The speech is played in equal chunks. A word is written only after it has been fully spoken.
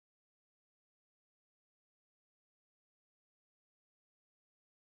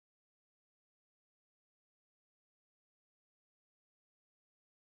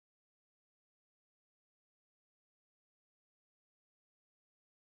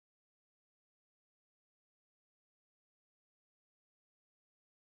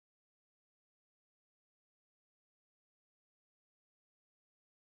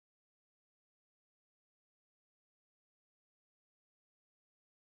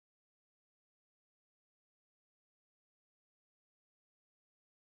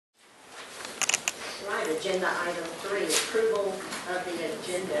Agenda item 3, approval of the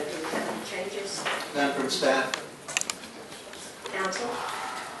agenda. Do we have any changes? None from staff. Council?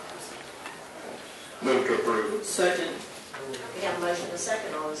 Move to approve. Second. We have a motion and a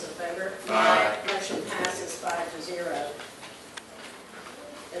second. All those in favor? Aye. Motion passes 5-0.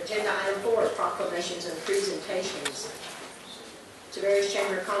 Agenda item 4, proclamations and presentations. Tavares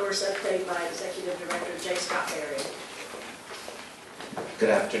Chamber of Commerce update by Executive Director J. Scott Berry. Good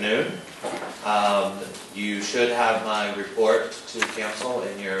afternoon. You should have my report to council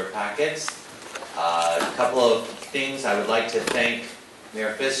in your packets. A couple of things I would like to thank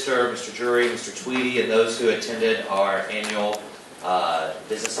Mayor Pfister, Mr. Jury, Mr. Tweedy, and those who attended our annual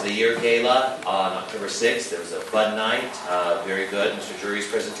Business of the Year Gala on October 6th. It was a fun night, very good. Mr. Jury's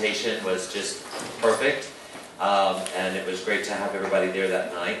presentation was just perfect, and it was great to have everybody there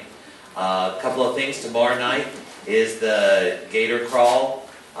that night. A couple of things. Tomorrow night is the Gator Crawl.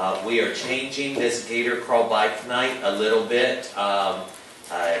 We are changing this Gator Crawl bike night a little bit.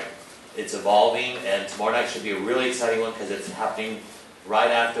 It's evolving, and tomorrow night should be a really exciting one because it's happening right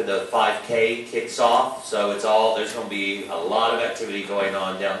after the 5K kicks off. So there's going to be a lot of activity going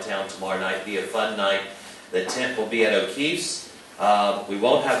on downtown tomorrow night. It'll be a fun night. The tent will be at O'Keefe's. We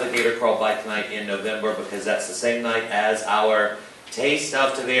won't have the Gator Crawl bike night in November because that's the same night as our Taste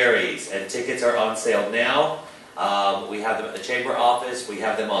of Tavares, and tickets are on sale now. We have them at the chamber office. We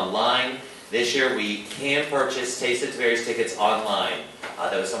have them online. This year we can purchase Taste of Tavares tickets online.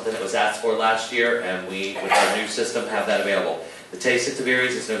 That was something that was asked for last year, and we, with our new system, have that available. The Taste of Tavares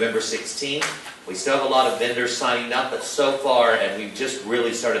is November 16th. We still have a lot of vendors signing up, but so far, and we've just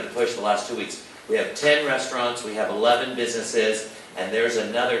really started to push the last 2 weeks, we have 10 restaurants, we have 11 businesses, and there's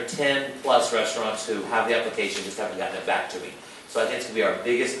another 10 plus restaurants who have the application, just haven't gotten it back to me. So I think it's going to be our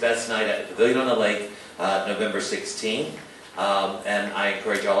biggest, best night at the Pavilion on the Lake, November 16th. And I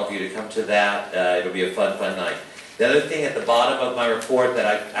encourage all of you to come to that. It'll be a fun, fun night. The other thing at the bottom of my report that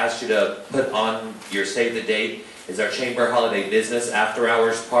I asked you to put on your save the date is our Chamber Holiday Business After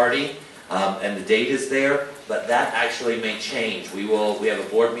Hours Party. And the date is there, but that actually may change. We have a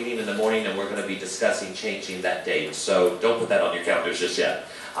board meeting in the morning, and we're going to be discussing changing that date. So don't put that on your calendars just yet.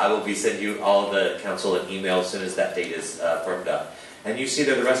 I will be sending you all of the council an email as soon as that date is firmed up. And you see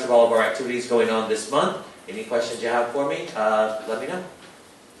there the rest of all of our activities going on this month. Any questions you have for me, let me know.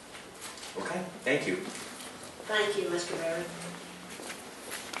 Okay, thank you. Thank you, Mr. Berry.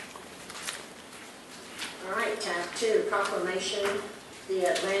 All right, tab 2, proclamation, the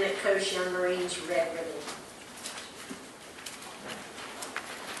Atlantic Coast Young Marines Red Ribbon.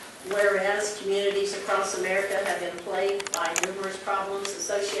 Whereas communities across America have been plagued by numerous problems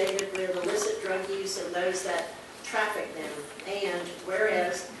associated with illicit drug use and those that traffic them. And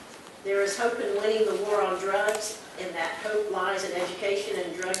whereas there is hope in winning the war on drugs, and that hope lies in education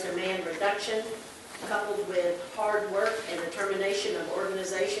and drug demand reduction, coupled with hard work and determination of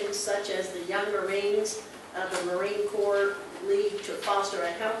organizations such as the Young Marines of the Marine Corps League to foster a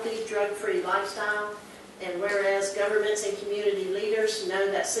healthy, drug-free lifestyle. And whereas governments and community leaders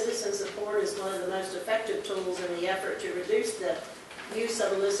know that citizen support is one of the most effective tools in the effort to reduce the use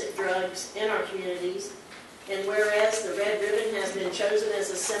of illicit drugs in our communities. And whereas the red ribbon has been chosen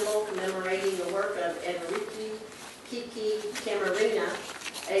as a symbol commemorating the work of Enrique Kiki Camarena,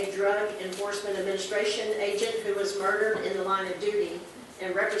 a Drug Enforcement Administration agent who was murdered in the line of duty,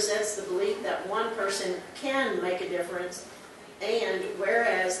 and represents the belief that one person can make a difference. And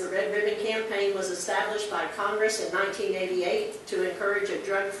whereas the Red Ribbon Campaign was established by Congress in 1988 to encourage a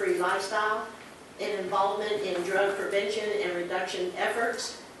drug-free lifestyle and involvement in drug prevention and reduction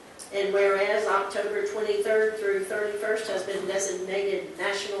efforts, and whereas October 23rd through 31st has been designated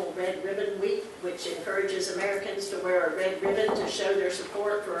National Red Ribbon Week, which encourages Americans to wear a red ribbon to show their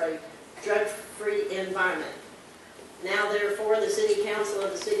support for a drug-free environment. Now, therefore, the City Council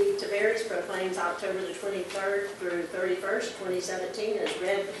of the City of Tavares proclaims October the 23rd through 31st, 2017 as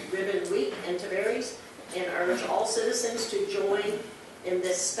Red Ribbon Week in Tavares, and urge all citizens to join in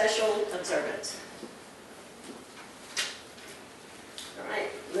this special observance. All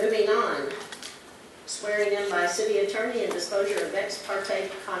right, moving on. Swearing in by City Attorney and disclosure of ex parte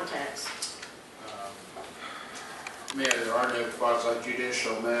contacts. Mayor, there are no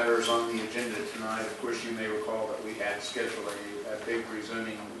quasi-judicial matters on the agenda tonight. Of course, you may recall that we had scheduled a big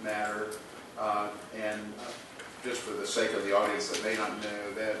rezoning matter, and just for the sake of the audience that may not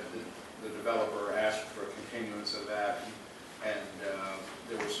know, that the developer asked for a continuance of that, and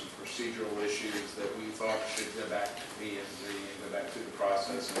there were some procedural issues that we thought should go back to B&Z and go back through the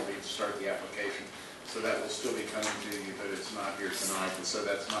process and restart the application. So that will still be coming to you, but it's not here tonight, and so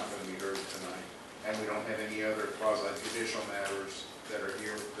that's not going to be heard tonight. And we don't have any other quasi-judicial matters that are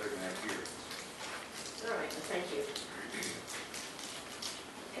here, that are going to have hearings. All right, thank you.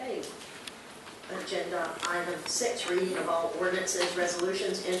 Okay. Agenda item 6, reading of all ordinances,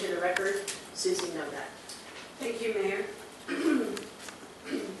 resolutions into the record. Susie Novak. Thank you, Mayor.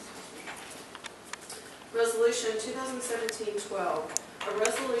 Resolution 2017-12, a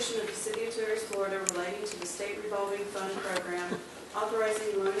resolution of the City of Tavares, Florida relating to the State Revolving Fund Program,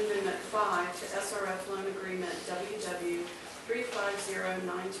 authorizing Loan Amendment 5 to SRF Loan Agreement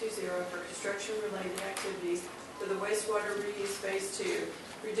WW350920 for construction-related activities for the wastewater reuse Phase 2,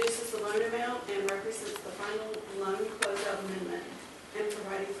 reduces the loan amount and represents the final loan closeout amendment, and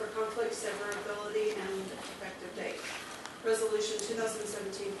providing for conflict severability and effective date. Resolution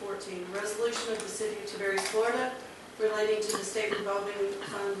 2017-14, resolution of the City of Tavares, Florida, relating to the State Revolving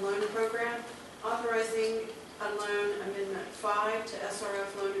Fund Loan Program, authorizing a loan amendment 5 to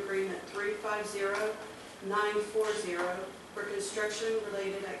SRF Loan Agreement 350940 for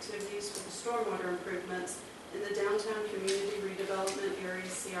construction-related activities for the stormwater improvements in the Downtown Community Redevelopment Area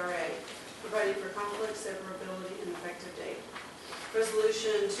CRA, providing for conflict severability and effective date.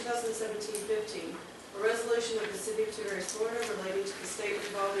 Resolution 2017-15, a resolution of the City of Tavares, Florida relating to the State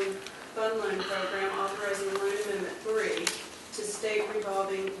Revolving Fund Loan Program, authorizing Loan Amendment 3 to State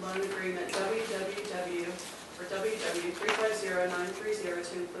Revolving Loan Agreement WW350930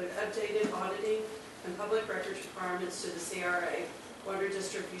 to include updated auditing and public records requirements to the CRA Water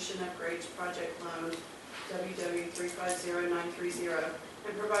Distribution Upgrades Project Loan WW350930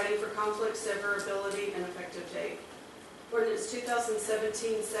 and providing for conflict severability and effective date. Ordinance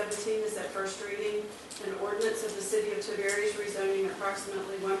 2017-17 is at first reading. An ordinance of the City of Tavares rezoning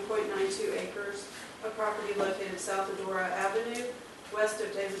approximately 1.92 acres of property located south of Dora Avenue, west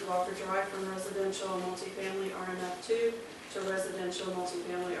of David Walker Drive from residential multifamily RMF2 to residential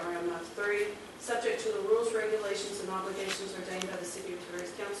multifamily RMF3, subject to the rules, regulations, and obligations ordained by the City of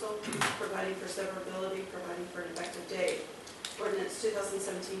Tavares Council, providing for severability, providing for an effective date. Ordinance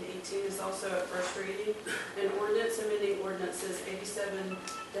 2017-18 is also at first reading. An ordinance amending ordinances 87-24,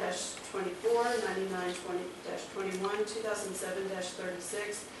 99-21,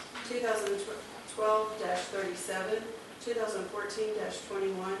 2007-36, 2012-37,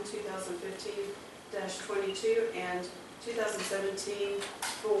 2014-21, 2015-22, and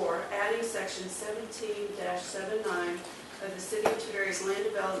 2017-4, adding section 17-79 of the City of Tavares Land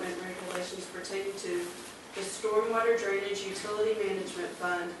Development Regulations pertaining to the Stormwater Drainage Utility Management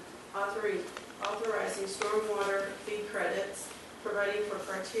Fund, authorizing stormwater fee credits, providing for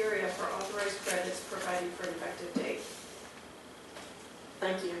criteria for authorized credits, providing for an effective date.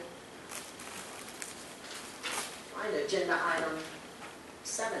 Thank you. All right, agenda item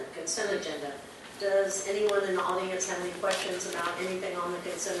 7, consent agenda. Does anyone in the audience have any questions about anything on the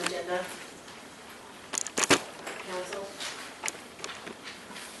consent agenda? Council?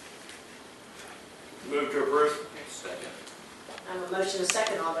 Move to approve. Second. I have a motion and a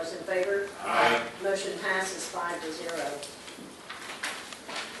second. All those in favor? Aye. Motion passes 5-0.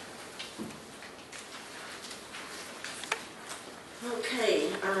 Okay,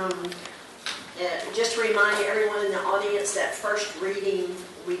 just to remind everyone in the audience that first reading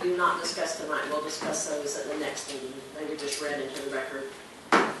we do not discuss tonight. We'll discuss those at the next meeting. They were just read into the record.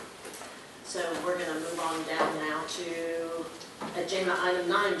 So we're going to move on down now to agenda item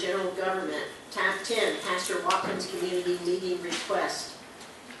 9, general government. Tab 10, Pastor Watkins Community Meeting Request.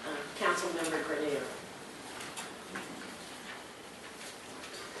 Councilmember Grenier.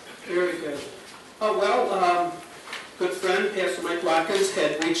 Very good. Good friend, Pastor Mike Watkins,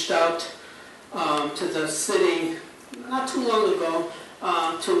 had reached out to the city not too long ago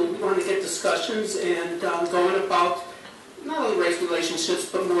to want to get discussions and going about not only race relationships,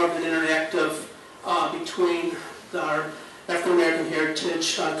 but more of an interactive between our African-American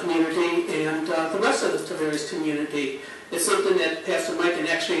heritage community and the rest of the Tavares community. It's something that Pastor Mike and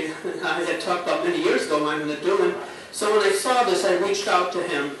actually I had talked about many years ago wanting to do. So when I saw this, I reached out to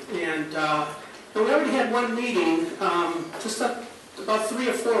him, and we already had one meeting just about 3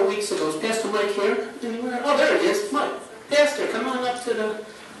 or 4 weeks ago. Is Pastor Mike here? Anywhere? Oh, there he is. Mike. Pastor, come on up to the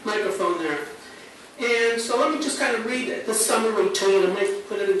microphone there. And so let me just kind of read the summary to you to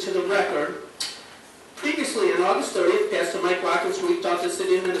put it into the record. Previously, on August 30th, Pastor Mike Watkins reached out to the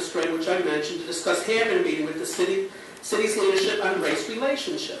city administrator, which I mentioned, to discuss having a meeting with the city's leadership on race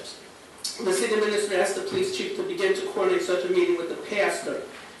relationships. The city administrator asked the police chief to begin to coordinate such a meeting with the pastor.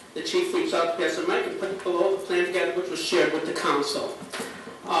 The chief reached out to Pastor Mike and put below the plan together, which was shared with the council.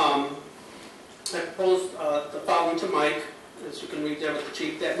 I proposed the following to Mike, as you can read there with the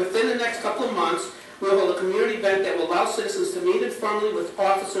chief, that within the next couple of months, we'll hold a community event that will allow citizens to meet informally with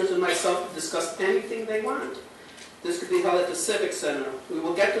officers and myself to discuss anything they want. This could be held at the Civic Center. We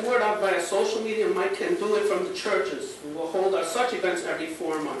will get the word out via social media. Mike can do it from the churches. We will hold such events every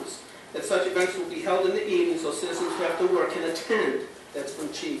 4 months. That such events will be held in the evening so citizens who have to work can attend. That's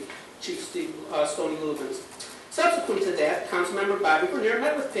from Chief Steve Stoney Lubens. Subsequent to that, Councilmember Bobby Grenier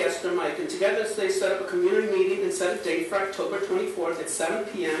met with Pastor Mike, and together they set up a community meeting and set a date for October 24th at 7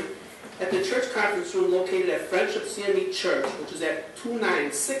 p.m. at the church conference room located at Friendship CME Church, which is at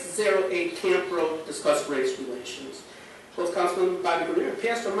 29608 Camp Road, to discuss race relations. Both Councilmember Bobby Grenier and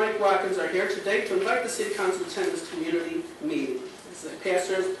Pastor Mike Watkins are here today to invite the City Council to attend this community meeting. As the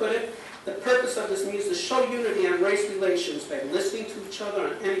pastor has put it, the purpose of this meeting is to show unity on race relations by listening to each other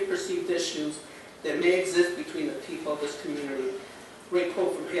on any perceived issues that may exist between the people of this community. Great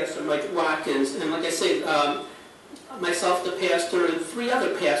quote from Pastor Mike Watkins. And like I say, myself, the pastor, and 3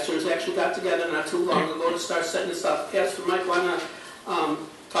 other pastors actually got together not too long ago to start setting this up. Pastor Mike, why not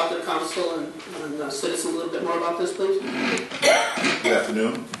talk to the council and citizens a little bit more about this, please? Good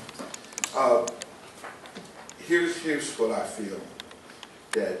afternoon. Here's what I feel,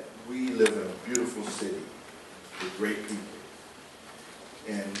 that we live in a beautiful city with great people.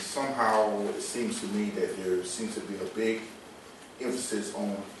 And somehow it seems to me that there seems to be a big emphasis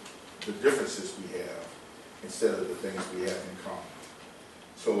on the differences we have instead of the things we have in common.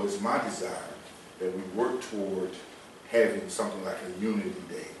 So it's my desire that we work toward having something like a unity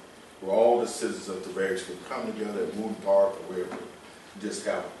day where all the citizens of Tavares can come together at Moon Park or wherever and just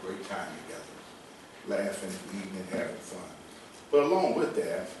have a great time together, laughing, eating, and having fun. But along with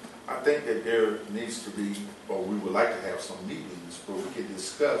that, I think that there needs to be, or we would like to have some meetings where we can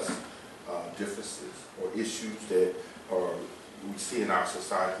discuss differences or issues that we see in our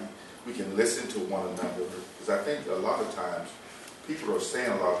society. We can listen to one another, because I think a lot of times people are saying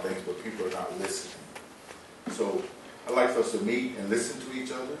a lot of things, but people are not listening. So I'd like for us to meet and listen to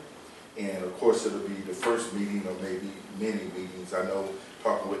each other. And of course, it'll be the first meeting of maybe many meetings. I know,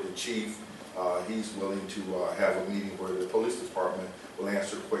 talking with the chief, he's willing to have a meeting where the police department will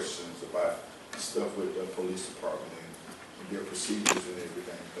answer questions about stuff with the police department and their procedures and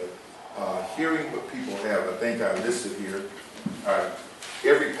everything. But hearing what people have, I think I listed here,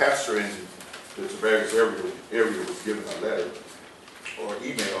 every pastor in the Tavares area was given a letter or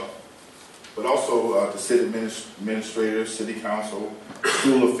email, but also the city administrators, city council,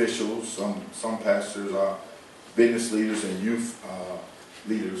 school officials, some pastors, business leaders, and youth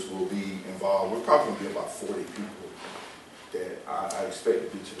leaders will be involved. We're probably going to be about 40 people that I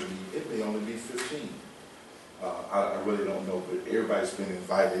expect to be to the meeting. It may only be 15. I really don't know, but everybody's been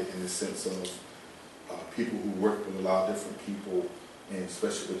invited in the sense of people who work with a lot of different people, and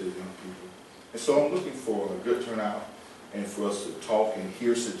especially with the young people. And so I'm looking for a good turnout and for us to talk and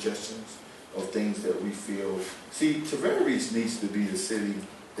hear suggestions of things that we feel. See, Tavares needs to be the city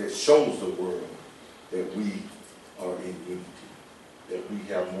that shows the world that we are in unity, that we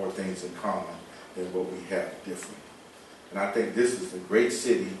have more things in common than what we have different. And I think this is a great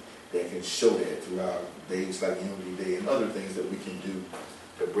city that can show that throughout days like Unity Day and other things that we can do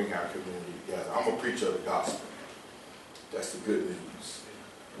to bring our community together. I'm a preacher of the gospel. That's the good news.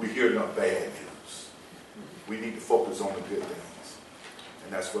 We hear enough bad news. We need to focus on the good things.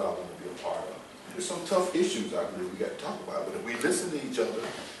 And that's what I want to be a part of. There's some tough issues I believe we got to talk about, but if we listen to each other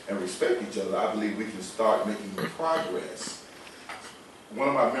and respect each other, I believe we can start making progress. One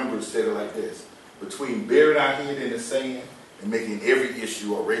of my members said it like this: between burying our head in the sand and making every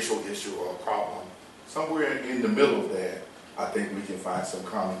issue a racial issue or a problem, somewhere in the middle of that, I think we can find some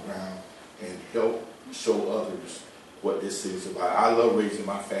common ground and help show others what this is about. I love raising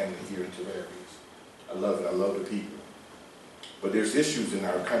my family here in Tavares. I love it. I love the people. But there's issues in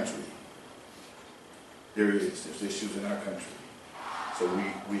our country. There's issues in our country. So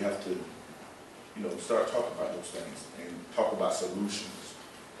we have to, start talking about those things and talk about solutions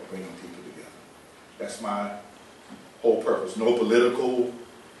for bringing people together. That's my whole purpose. No political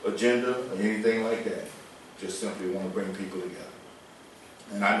agenda or anything like that. Just simply want to bring people together.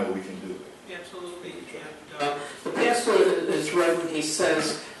 And I know we can do it. Absolutely. And, the pastor is right when he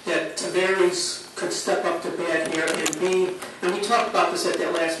says that Tavares could step up to bat here and we talked about this at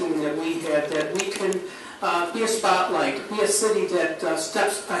that last meeting that we had, that we can be a spotlight, be a city that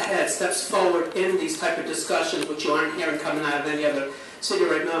steps ahead, steps forward in these type of discussions, which you aren't hearing coming out of any other city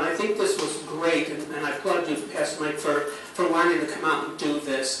right now. And I think this was great, and I applaud you, Pastor Mike, for wanting to come out and do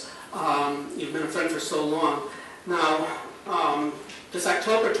this. You've been a friend for so long. Now, this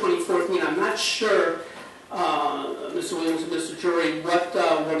October 24th meeting, I'm not sure, Mr. Williams and Mr. Jury, what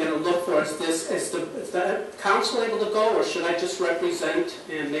we're going to look for. Is the council able to go, or should I just represent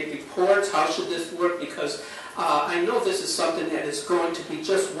and make reports? How should this work? Because I know this is something that is going to be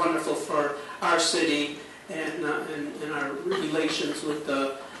just wonderful for our city and our relations with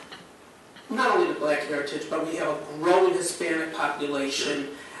the, not only the Black heritage, but we have a growing Hispanic population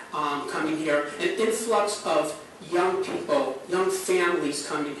coming here, an influx of young people, young families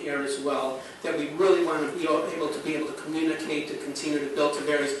coming here as well, that we really want to be able to communicate and continue to build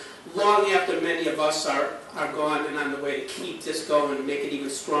Tavares long after many of us are gone and on the way to keep this going and make it even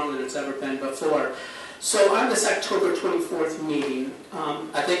stronger than it's ever been before. So on this October 24th meeting,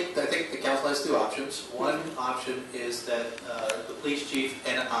 I think the council has two options. One option is that the police chief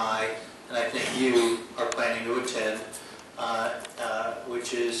and I think you are planning to attend,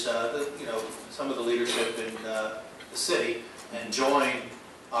 which is some of the leadership in the city, and join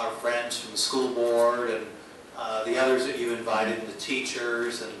our friends from the school board and the others that you've invited, the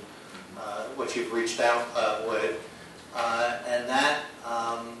teachers and what you've reached out with, and that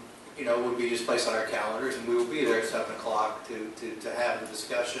would be just placed on our calendars, and we will be there at 7 o'clock to have the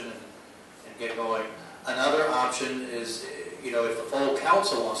discussion and get going. Another option is, if the full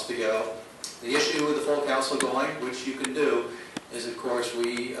council wants to go. The issue with the full council going, which you can do, is of course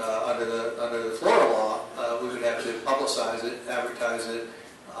we under the Florida law we would have to publicize it, advertise it.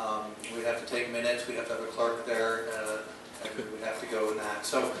 We'd have to take minutes. We'd have to have a clerk there. And we'd have to go in that.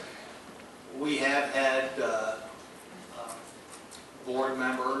 So we have had board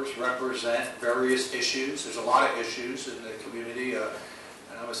members represent various issues. There's a lot of issues in the community. I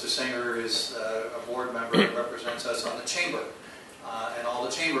know Mr. Singer is a board member that represents us on the chamber and all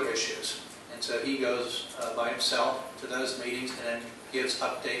the chamber issues. And so he goes by himself to those meetings and then gives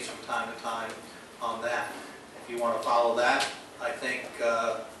updates from time to time on that. If you want to follow that, I think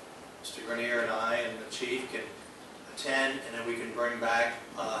Mr. Grenier and I and the chief can attend, and then we can bring back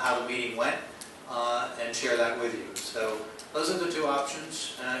how the meeting went and share that with you. So those are the two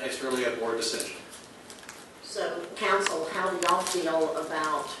options. It's really a board decision. So, council, how do y'all feel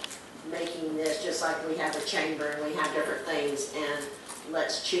about making this, just like we have a chamber and we have different things, and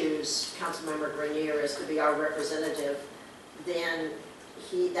let's choose Councilmember Grenier as to be our representative, then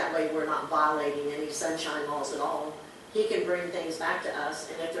that way we're not violating any sunshine laws at all. He can bring things back to us,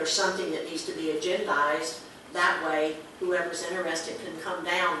 and if there's something that needs to be agendized, that way whoever's interested can come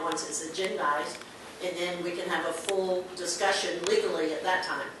down once it's agendized, and then we can have a full discussion legally at that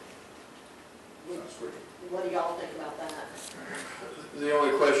time. What do y'all think about that? The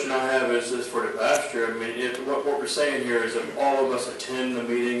only question I have is this for the pastor. I mean, what we're saying here is if all of us attend the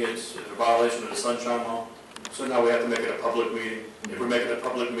meeting, it's a violation of the sunshine law. So now we have to make it a public meeting. If we make it a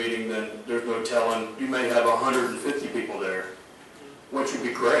public meeting, then there's no telling. You may have 150 people there, which would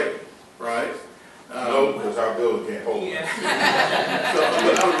be great, right? No, because our building can't hold it. So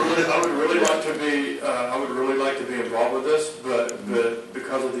I would really like to be involved with this, but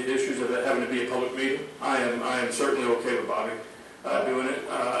because of the issues of it having to be a public meeting, I am certainly okay with Bobby doing it.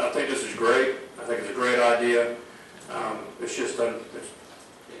 I think this is great. I think it's a great idea. It's just our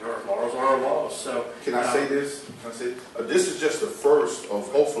laws are our laws. So Can I say this? This is just the first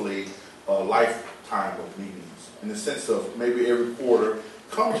of hopefully a lifetime of meetings, in the sense of maybe every quarter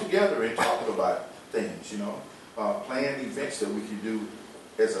come together and talk about things, plan events that we can do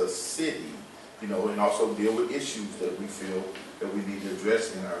as a city, and also deal with issues that we feel that we need to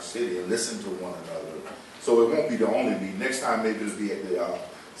address in our city and listen to one another. So it won't be the only meeting. Next time maybe it'll be at the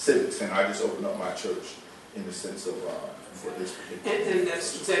Civic Center. I just open up my church in the sense of for this particular. and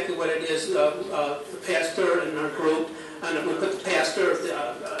that's exactly what it is. The pastor and our group, and we put the pastor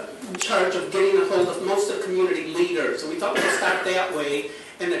in charge of getting a hold of most of the community leaders. And we thought we'd start that way,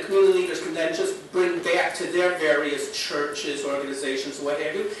 and the community leaders can then just bring back to their various churches, organizations, what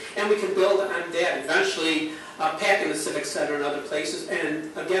have you, and we can build on that. Eventually, pack in the Civic Center and other places. And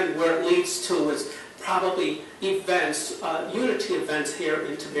again, where it leads to is probably events, unity events here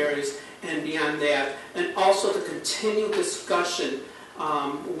in Tavares and beyond that, and also to continue discussion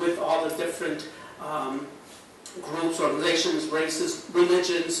with all the different groups, organizations, races,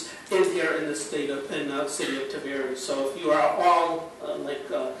 religions in here in the city of Tavares. So if you are all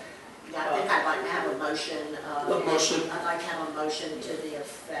Yeah, I think I'd like to have a motion. I'd like to have a motion to the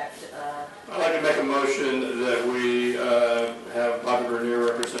effect. I'd like to make a motion that we have Bobby Grenier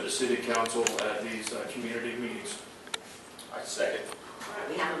represent the city council at these community meetings. I second. All right,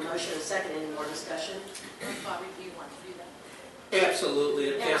 we have a motion, a second. Any more discussion? Bobby, do you want to do that? Absolutely.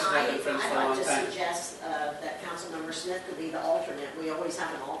 It has been friends for a I'd long like to time. suggest that Councilmember Smith could be the alternate. We always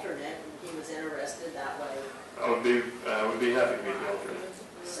have an alternate, and he was interested that way. I would be happy to be the alternate.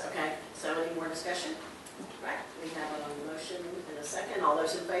 Okay, so any more discussion? Right, we have a motion and a second. All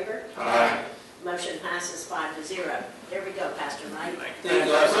those in favor? Aye. Motion passes 5-0. There we go, Pastor Mike. There you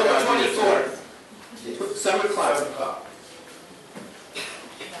go. October 24th, 7 o'clock.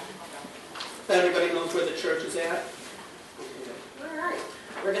 Everybody knows acknowledge where the church is at. All right,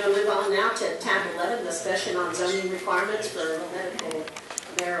 we're going to move on now to tab 11, discussion on zoning requirements for medical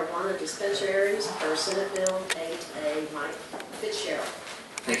marijuana dispensaries for Senate Bill 8A. Mike Fitzgerald.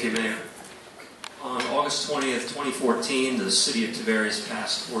 Thank you, Mayor. On August 20th, 2014, the City of Tavares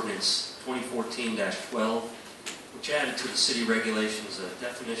passed Ordinance 2014-12, which added to the city regulations a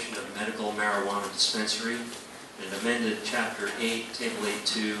definition of medical marijuana dispensary and amended Chapter 8, Table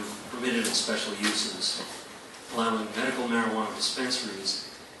 8.2, permitted and special uses, allowing medical marijuana dispensaries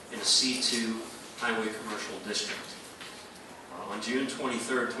in a C2 highway commercial district. On June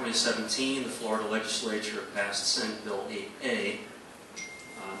 23, 2017, the Florida Legislature passed Senate Bill 8A,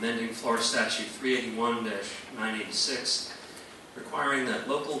 amending Florida Statute 381-986, requiring that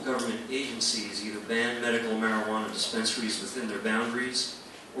local government agencies either ban medical marijuana dispensaries within their boundaries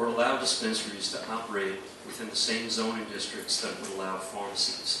or allow dispensaries to operate within the same zoning districts that would allow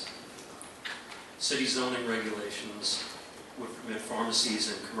pharmacies. City zoning regulations would permit pharmacies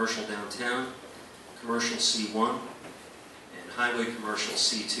in commercial downtown, commercial C1, and highway commercial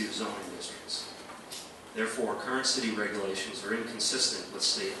C2 zoning districts. Therefore, current city regulations are inconsistent with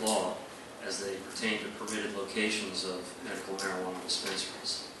state law as they pertain to permitted locations of medical marijuana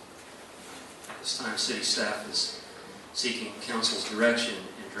dispensaries. At this time, city staff is seeking council's direction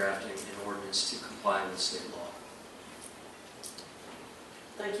in drafting an ordinance to comply with state law.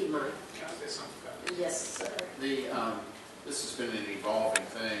 Thank you, Mike. Can I say something about it? Yes, sir. This has been an evolving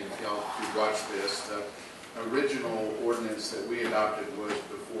thing. If y'all could watch this, the original ordinance that we adopted was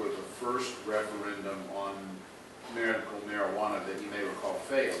before the first referendum on medical marijuana that you may recall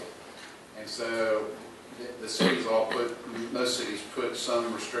failed. And so the cities most cities put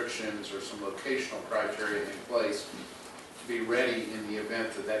some restrictions or some locational criteria in place to be ready in the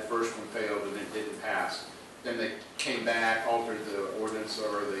event that that first one failed and it didn't pass. Then they came back, altered the ordinance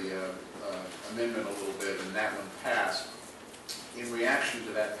or the amendment a little bit, and that one passed. In reaction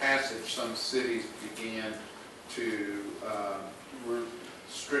to that passage, some cities began to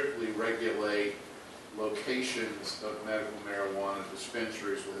strictly regulate locations of medical marijuana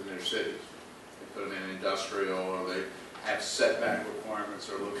dispensaries within their cities. They put them in industrial, or they have setback requirements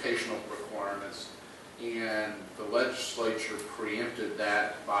or locational requirements. And the legislature preempted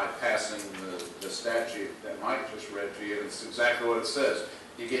that by passing the statute that Mike just read to you. It's exactly what it says.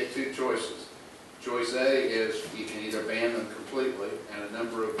 You get two choices. Choice A is you can either ban them completely, and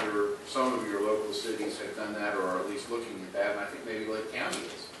some of your local cities have done that or are at least looking at that, and I think maybe Lake County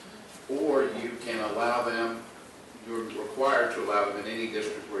is. Or you can allow them, you're required to allow them in any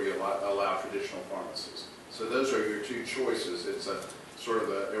district where you allow traditional pharmacies. So those are your two choices. It's a sort of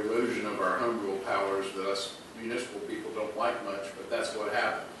an erosion of our home rule powers that us municipal people don't like much, but that's what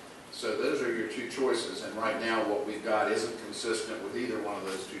happened. So those are your two choices, and right now what we've got isn't consistent with either one of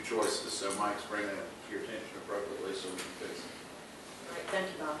those two choices, so Mike's bringing it to your attention appropriately so we can fix it. All right, thank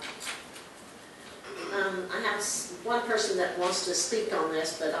you, Bob. I have one person that wants to speak on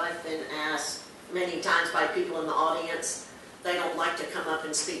this, but I've been asked many times by people in the audience, they don't like to come up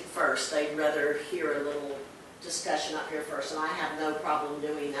and speak first. They'd rather hear a little discussion up here first, and I have no problem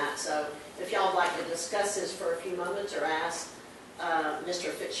doing that. So if y'all would like to discuss this for a few moments or ask Mr.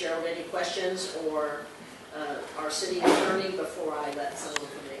 Fitzgerald any questions or our city attorney before I let someone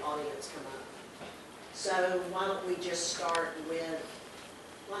from the audience come up. So why don't we just start with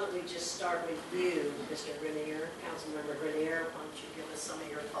you, Mr. Grenier, Councilmember Grenier. Why don't you give us some of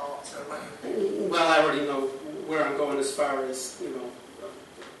your thoughts? Well, I already know where I'm going as far as,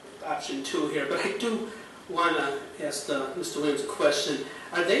 option 2 here, but I do want to ask Mr. Williams a question.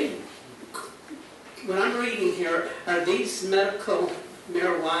 Are they, when I'm reading here, are these medical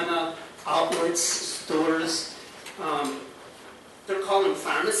marijuana outlets, stores, they're calling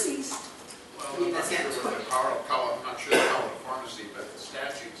pharmacies? Well, I'm not sure they call it a pharmacy, but the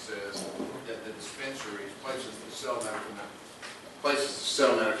statute says that the dispensaries, places that sell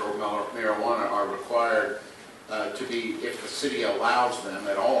medical marijuana are required to be, if the city allows them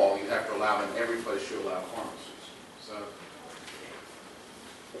at all, you have to allow them every place you allow pharmacies. So,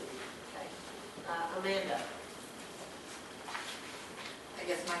 Okay. Amanda. I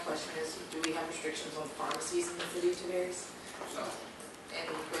guess my question is, do we have restrictions on pharmacies in the city of Tavares? so And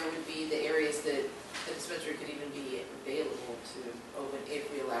where would be the areas that the dispensary could even be available to open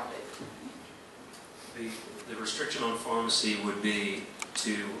if we allowed it? The restriction on pharmacy would be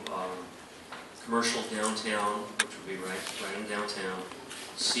to commercial downtown, which would be right in downtown,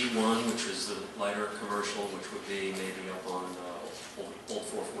 C1, which is the lighter commercial, which would be maybe up on Old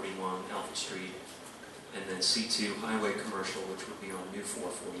 441, Alfred Street, and then C2 highway commercial, which would be on New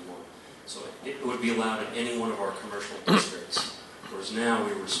 441. So it would be allowed in any one of our commercial districts, whereas now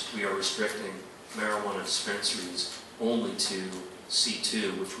we are restricting marijuana dispensaries only to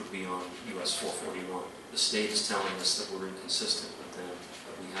C2, which would be on US 441. The state is telling us that we're inconsistent with them,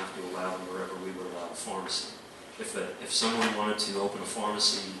 that we have to allow them wherever we would allow a pharmacy. If someone wanted to open a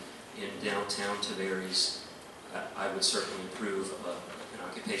pharmacy in downtown Tavares, I would certainly approve an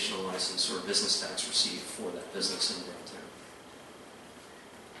occupational license or a business tax receipt for that business in downtown.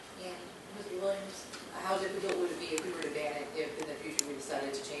 And Mr. Williams, how difficult would it be if we were to ban it, if in the future we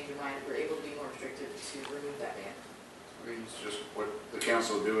decided to change our mind, if we're able to be more restrictive to remove that ban? I mean, it's just what the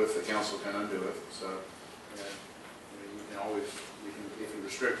council doeth, the council can undo it, so, you can always, if you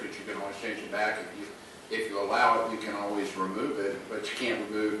restrict it, you can always change it back. If you allow it, you can always remove it, but you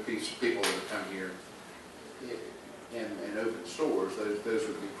can't remove people that come here and open stores. Those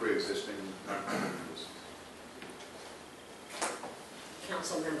would be pre-existing non-conformities.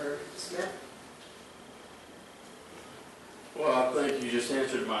 Councilmember Smith? Well, I think you just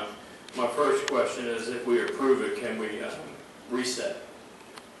answered my first question is if we approve it, can we reset?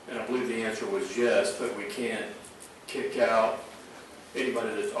 And I believe the answer was yes, but we can't kick out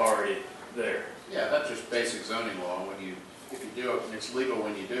anybody that's already there. Yeah, that's just basic zoning law. If you do it, and it's legal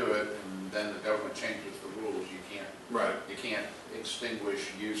when you do it, and then the government changes the rules, you can't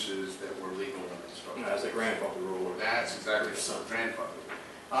extinguish uses that were legal when they started. That's a grandfather rule. That's exactly what grandfather.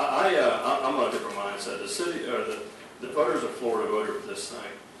 I'm on a different mindset. The city, or the voters of Florida voted for this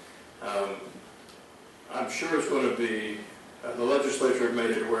thing. I'm sure it's going to be, the legislature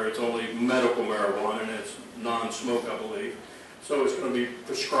made it where it's only medical marijuana and it's non-smoke, I believe. So it's going to be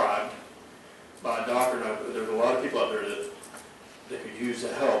prescribed by a doctor. Now, there's a lot of people out there that could use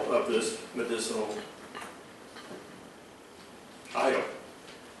the help of this medicinal item.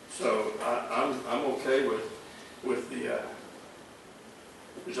 So I'm okay with the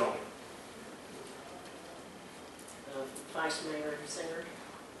zoning. Vice Mayor Singer?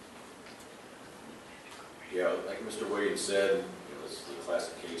 Yeah, like Mr. Williams said, this is the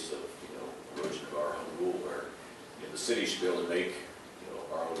classic case of, erosion of our own rule where, the city should be able to make,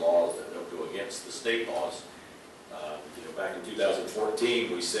 our own laws that don't go against the state laws. Back in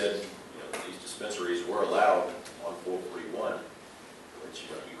 2014, we said, these dispensaries were allowed on 441, which,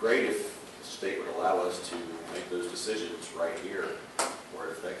 it'd be great if the state would allow us to make those decisions right here where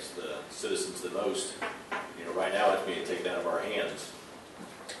it affects the citizens the most. Right now it's being taken out of our hands.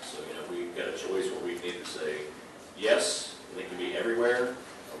 So, we've got a choice where we need to say yes, and it can be everywhere,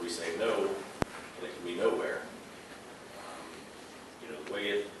 or we say no, and it can be nowhere. The way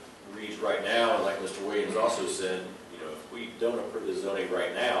it reads right now, and like Mr. Williams also said, if we don't approve the zoning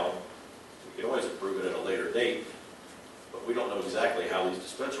right now, we can always approve it at a later date, but we don't know exactly how these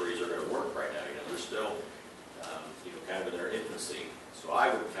dispensaries are going to work right now. They're still, kind of in their infancy. So I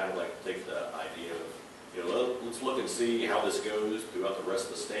would kind of like to take the idea of, let's look and see how this goes throughout the rest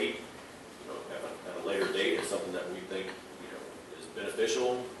of the state. At a later date, if something that we think, is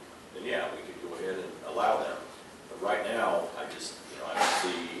beneficial, then yeah, we could go ahead and allow them. But right now, I just, I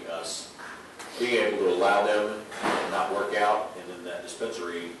don't see us being able to allow them and not work out, and then that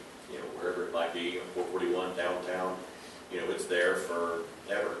dispensary, wherever it might be, 441 downtown, it's there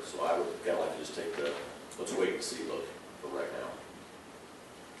forever. So I would kind of like to just take the let's wait and see look for right now.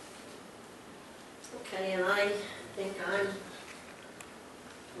 Okay, and I think I'm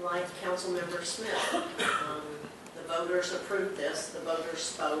like Councilmember Smith. The voters approved this. The voters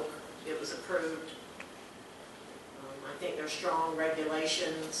spoke. It was approved. I think there's strong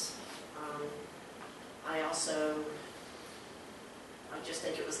regulations. I just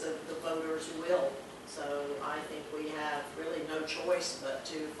think it was the voters' will. So I think we have really no choice but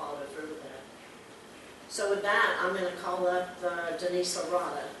to follow through with that. So with that, I'm going to call up Denise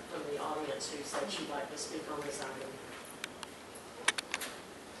Arata from the audience who said she'd like to speak on this item.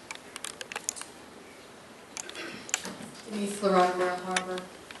 Denise Larada, Royal Harbor.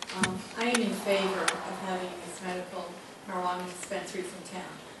 I am in favor of having these medical marijuana dispensaries in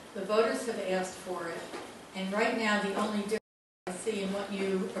town. The voters have asked for it, and right now the only difference I see in what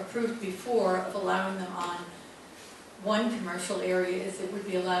you approved before of allowing them on one commercial area is it would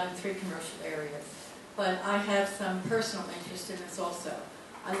be allowed in 3 commercial areas. But I have some personal interest in this also.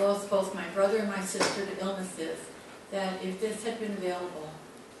 I lost both my brother and my sister to illnesses that if this had been available,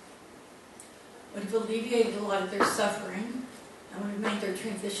 would have alleviated a lot of their suffering and would have made their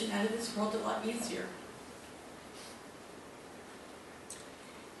transition out of this world a lot easier.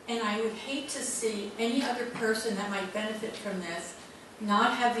 And I would hate to see any other person that might benefit from this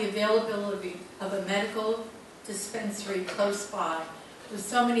not have the availability of a medical dispensary close by. With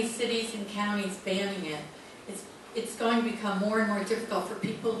so many cities and counties banning it, it's going to become more and more difficult for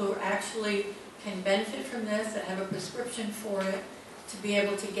people who actually can benefit from this, that have a prescription for it, to be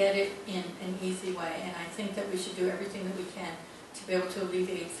able to get it in an easy way. And I think that we should do everything that we can to be able to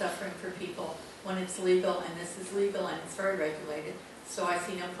alleviate suffering for people when it's legal, and this is legal and it's very regulated. So I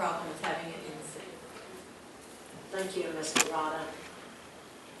see no problem with having it in the city. Thank you, Mr. Rada.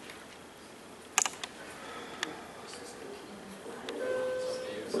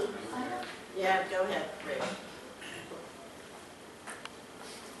 Yeah, go ahead, Rick.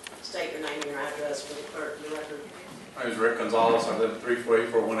 State your name and your address for the clerk and the record. My name is Rick Gonzalez. I live at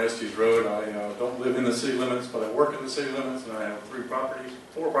 3481 Estes Road. I don't live in the city limits, but I work in the city limits, and I have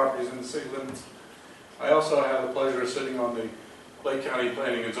four properties in the city limits. I also have the pleasure of sitting on the Lake County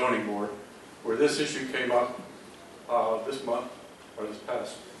Planning and Zoning Board, where this issue came up this month, or this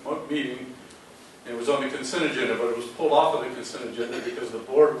past meeting. It was on the consent agenda, but it was pulled off of the consent agenda because the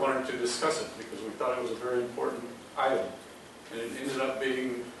board wanted to discuss it, because we thought it was a very important item. And it ended up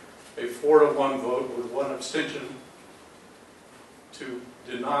being a 4-to-1 vote with one abstention to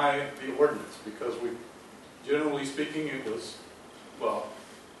deny the ordinance, because we, generally speaking, it was, well,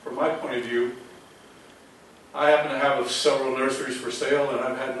 from my point of view, I happen to have several nurseries for sale, and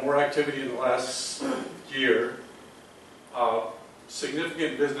I've had more activity in the last year.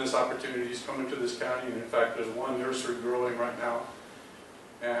 Significant business opportunities coming to this county, and in fact, there's one nursery growing right now.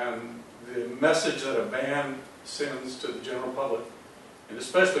 And the message that a ban sends to the general public, and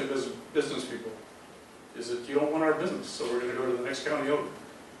especially business people, is that you don't want our business, so we're going to go to the next county over.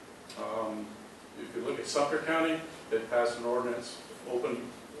 If you look at Sumter County, they passed an ordinance, open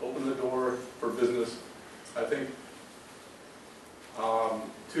the door for business. I think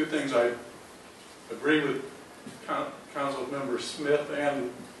two things I agree with Council Member Smith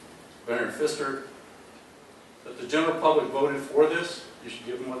and Mayor Pfister, that the general public voted for this. You should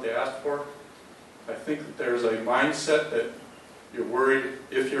give them what they asked for. I think that there's a mindset that you're worried,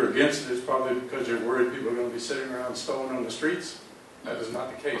 if you're against it, it's probably because you're worried people are going to be sitting around stoned on the streets. That is not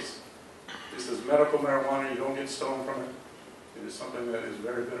the case. This is medical marijuana. You don't get stoned from it. It is something that is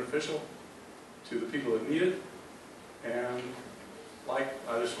very beneficial to the people that need it. And I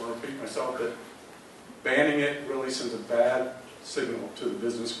just want to repeat myself, that banning it really sends a bad signal to the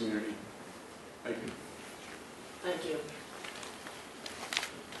business community. Thank you. Thank you.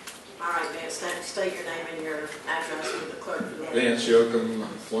 All right, Vance, state your name and your address for the clerk. For the Vance Yoakum,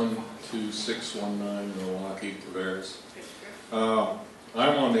 12619 Milwaukee, Tavares.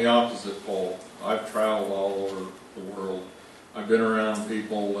 I'm on the opposite pole. I've traveled all over the world. I've been around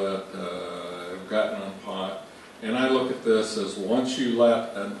people that have gotten on pot, and I look at this as, once you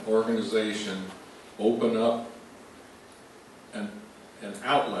let an organization open up an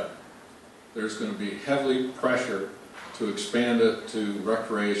outlet, there's going to be heavily pressure to expand it to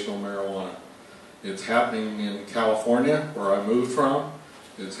recreational marijuana. It's happening in California, where I moved from.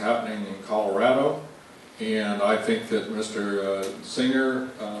 It's happening in Colorado. And I think that Mr. Singer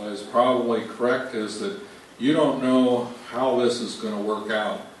is probably correct, is that you don't know how this is going to work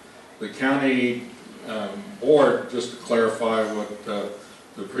out. The county board, just to clarify what the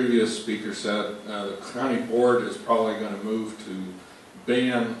previous speaker said, the county board is probably going to move to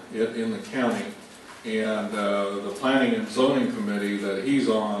ban it in the county. And the Planning and Zoning Committee that he's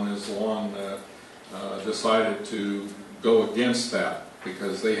on is the one that decided to go against that,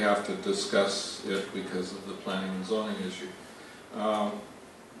 because they have to discuss it because of the planning and zoning issue.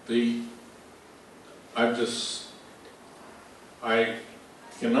 I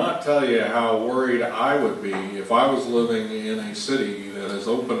cannot tell you how worried I would be if I was living in a city that has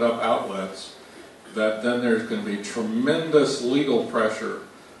opened up outlets, that then there's going to be tremendous legal pressure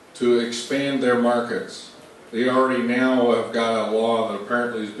to expand their markets. They already now have got a law that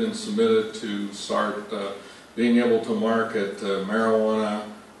apparently has been submitted to start being able to market marijuana,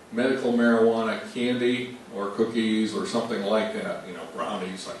 medical marijuana candy or cookies or something like that. You know,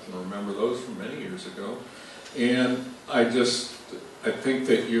 brownies, I can remember those from many years ago. And I think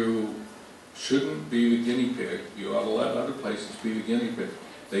that you shouldn't be the guinea pig. You ought to let other places be the guinea pig.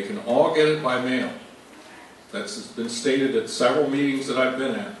 They can all get it by mail. That's been stated at several meetings that I've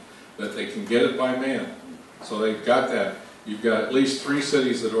been at, that they can get it by mail. So they've got that. You've got at least 3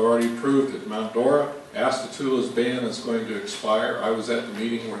 cities that have already approved it. Mount Dora, Astatula's ban is going to expire. I was at the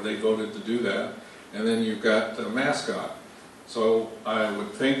meeting where they voted to do that. And then you've got Mascot. So I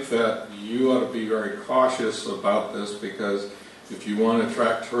would think that you ought to be very cautious about this, because if you want to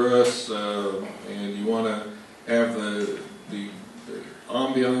attract tourists and you want to have the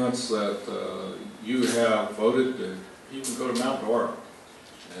ambiance that you have voted, you can go to Mount Dora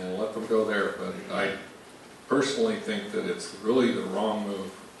and let them go there. But I personally think that it's really the wrong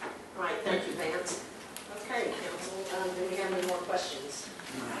move. All right, thank you, Vance. Okay, council, do we have any more questions?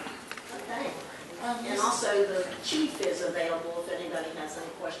 Okay, And also, the chief is available if anybody has any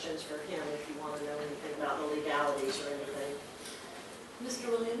questions for him, if you want to know anything about the legalities or anything.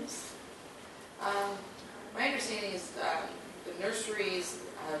 Mr. Williams? My understanding is the nurseries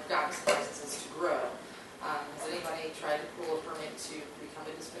have gotten some licenses to grow. Has anybody tried to pull a permit to become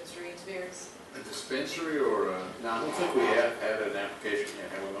a dispensary in Tavares? A dispensary or, no, I don't think we have had an application yet,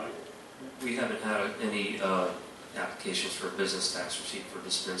 have we, Mike? We haven't had any applications for a business tax receipt for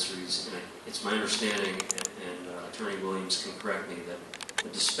dispensaries, and it's my understanding, and Attorney Williams can correct me, that the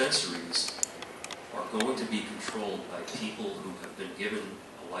dispensaries are going to be controlled by people who have been given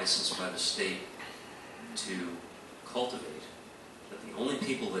a license by the state to cultivate. That the only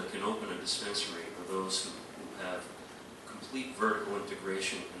people that can open a dispensary are those who have complete vertical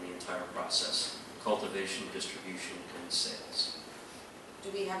integration in the entire process: cultivation, distribution, and sales. Do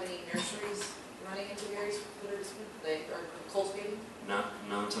we have any nurseries running into Tavares that are cultivating?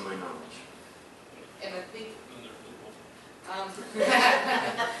 None to my knowledge. And I think, and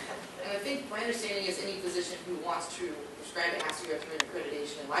I think my understanding is any physician who wants to prescribe it has to go through an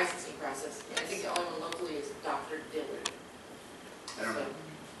accreditation and licensing process. And I think the only one locally is Dr. Dillard. I don't know.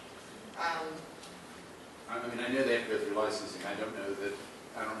 I mean, I know they have to go through licensing. I don't know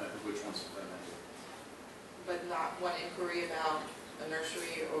which ones have done that. But not one inquiry about a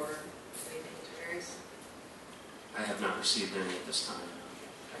nursery or anything to Tavares? I have not received any at this time.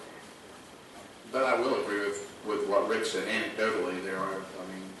 But I will agree with what Rick said. Anecdotally, there are,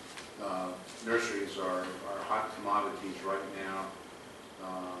 nurseries are hot commodities right now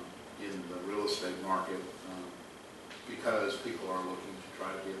in the real estate market because people are looking to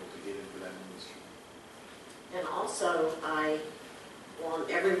try to be able to get into that industry. And also, I want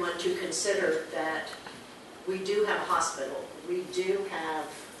everyone to consider that we do have a hospital. We do have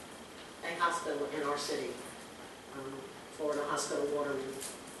a hospital in our city, Florida Hospital Waterman.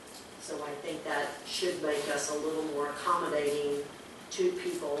 So I think that should make us a little more accommodating to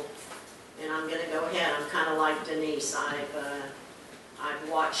people. And I'm going to go ahead. I'm kind of like Denise. I've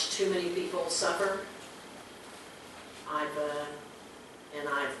watched too many people suffer. And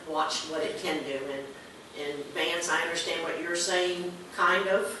I've watched what it can do. And Vance, I understand what you're saying, kind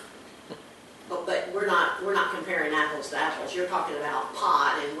of. But we're not comparing apples to apples. You're talking about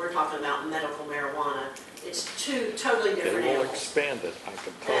pot, and we're talking about medical marijuana. It's two totally different They will animals. expand it, I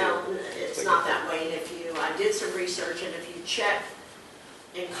can tell Now, you. it's not that way. And I did some research, and if you check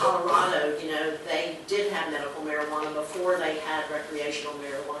in Colorado, they did have medical marijuana before they had recreational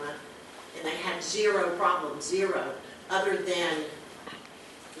marijuana, and they had zero problems, zero, other than,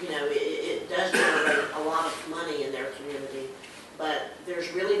 it does generate a lot of money in their community. But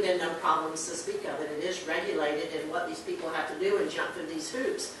there's really been no problems to speak of, and it is regulated, and what these people have to do and jump through these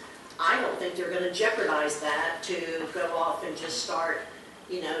hoops. I don't think they're going to jeopardize that to go off and just start,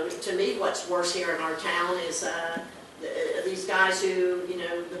 to me what's worse here in our town is these guys who,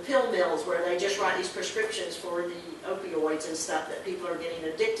 the pill mills where they just write these prescriptions for the opioids and stuff that people are getting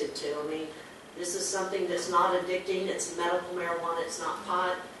addicted to. I mean, this is something that's not addicting, it's medical marijuana, it's not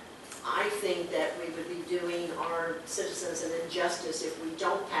pot. I think that we would be doing our citizens an injustice if we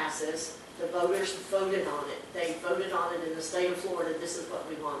don't pass this. The voters voted on it. They voted on it in the state of Florida. This is what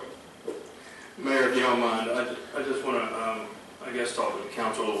we wanted. Mayor, if you don't mind, I just want to, talk to the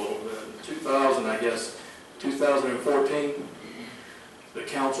council a little bit. 2014, the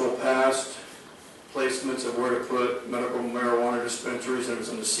council passed placements of where to put medical marijuana dispensaries, and it was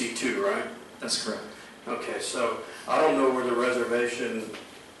in the C2, right? That's correct. Okay, so I don't know where the reservation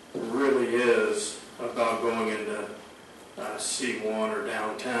really is about going into C1 or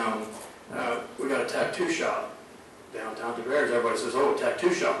downtown. We got a tattoo shop downtown Tavares. Everybody says, oh, a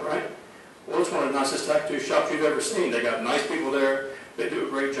tattoo shop, right? Well, it's one of the nicest tattoo shops you've ever seen. They got nice people there. They do a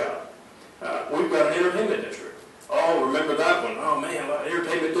great job. We've got an entertainment district. Oh, remember that one? Oh, man,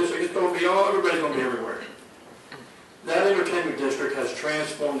 entertainment district, it's going to be everybody's going to be everywhere. That entertainment district has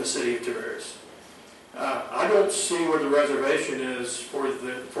transformed the city of Tavares. I don't see where the reservation is for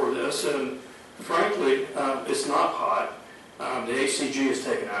this, and frankly, it's not pot. The HCG is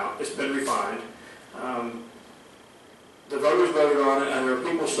taken out. It's been refined. The voters voted on it, and there are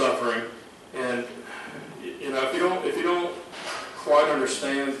people suffering. And if you don't quite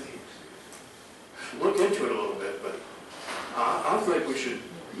understand, look into it a little bit. But I think we should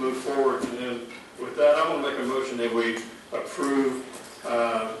move forward. And with that, I want to make a motion that we approve.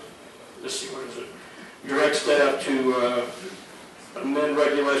 Let's see, what is it? Direct staff to amend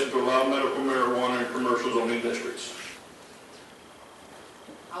regulation to allow medical marijuana in commercial zoning districts.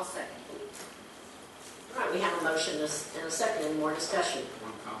 I'll second. All right, we have a motion and a second. Any more discussion?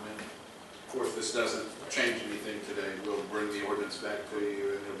 One comment. course, this doesn't change anything today. We'll bring the ordinance back to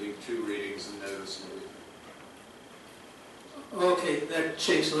you, and there'll be 2 readings and notice. Okay, that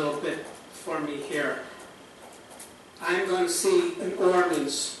changed a little bit for me here. I'm going to see an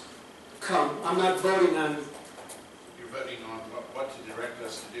ordinance come. I'm not voting on. You're voting on what to direct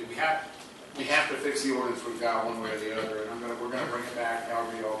us to do. We have to fix the ordinance. We've got one way or the other, and we're going to bring it back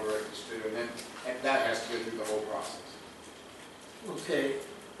however you all direct us to, and that has to go through the whole process. Okay.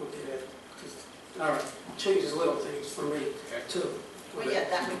 All right, changes little things for me too. Well, yeah,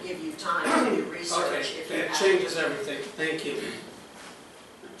 that would give you time to do research. Okay, if you that have- changes everything. Thank you.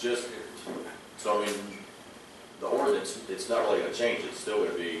 Just, so I mean, the ordinance, it's not really going to change. It's still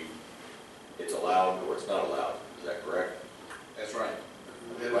going to be, it's allowed or it's not allowed. Is that correct? That's right.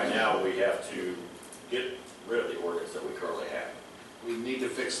 Right now, we have to get rid of the ordinance that we currently have. We need to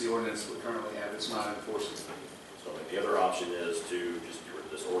fix the ordinance we currently have. It's not enforceable. So I mean, the other option is to just get rid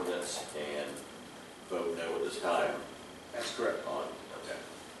of this ordinance and vote no at this time That's correct. on, okay.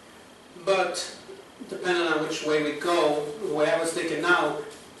 But depending on which way we go, the way I was thinking now,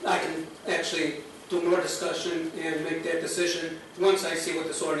 I can actually do more discussion and make that decision once I see what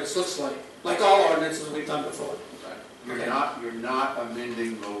this ordinance looks like all ordinances we've done before. Right. You're not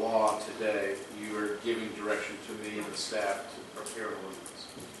amending the law today. You are giving direction to me and the staff to prepare an ordinance.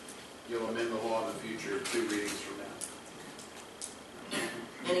 You'll amend the law in the future 2 readings from now.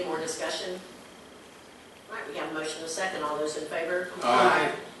 Any more discussion? All right, we have a motion and a second. All those in favor?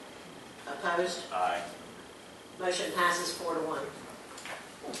 Aye. Opposed? Aye. Motion passes 4-1.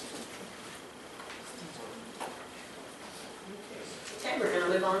 Okay, we're going to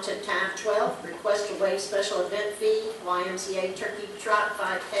move on to tab 12, request to waive special event fee, YMCA Turkey Trot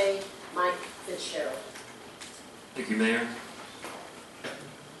 5K, Mike Fitzgerald. Thank you, Mayor.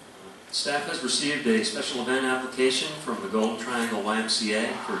 Staff has received a special event application from the Golden Triangle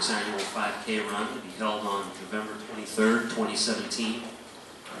YMCA for its annual 5K run to be held on November 23rd, 2017.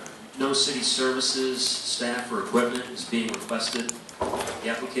 No city services, staff, or equipment is being requested. The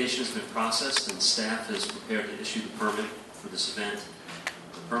application has been processed and staff is prepared to issue the permit for this event.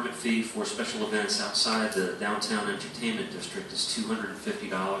 The permit fee for special events outside the downtown entertainment district is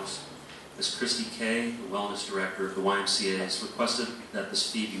 $250. Ms. Christy Kay, the Wellness Director of the YMCA, has requested that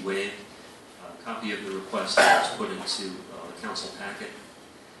this fee be waived. A copy of the request was put into the council packet.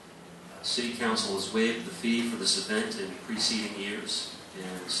 City Council has waived the fee for this event in preceding years,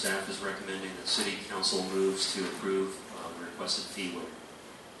 and staff is recommending that City Council moves to approve the requested fee waiver.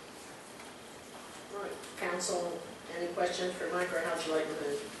 All right, council, any questions for Mike, or how'd you like to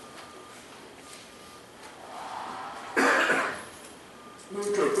move?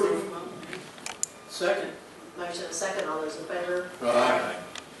 Move to approve. Second. Motion and second. All those in favor? Aye.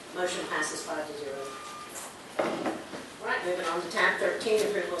 Motion passes 5-0. All right, moving on to tab 13,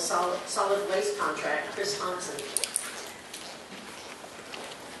 approval of solid waste contract. Chris Thompson.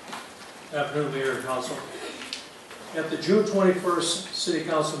 Afternoon, Mayor and Council. At the June 21st City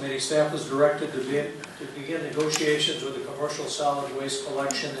Council meeting, staff was directed to begin negotiations with the commercial solid waste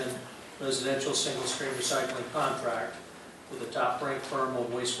collection and residential single-stream recycling contract with the top-ranked firm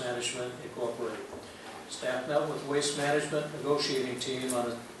of Waste Management Incorporated. Staff met with the Waste Management negotiating team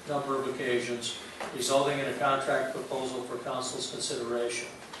on a number of occasions, resulting in a contract proposal for Council's consideration.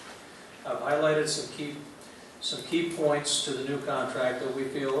 I've highlighted some key points to the new contract that we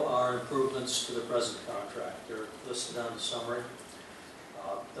feel are improvements to the present contract. They're listed on the summary.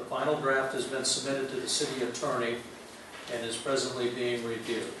 The final draft has been submitted to the city attorney and is presently being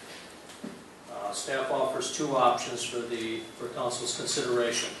reviewed. Staff offers 2 options for council's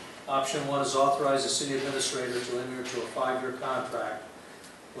consideration. Option 1 is authorize the city administrator to enter into a 5-year contract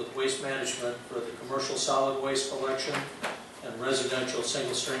with Waste Management for the commercial solid waste collection and residential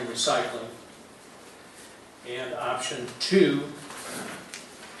single-stream recycling. And option 2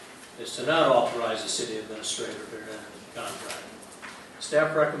 is to not authorize the city administrator to enter into the contract.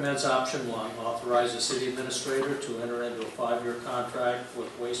 Staff recommends option 1, authorize the city administrator to enter into a 5-year contract with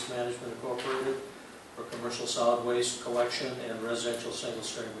Waste Management Incorporated for commercial solid waste collection and residential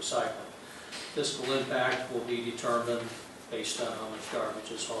single-stream recycling. Fiscal impact will be determined based on how much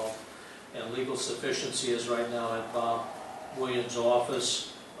garbage is hauled. And legal sufficiency is right now at Bob Williams'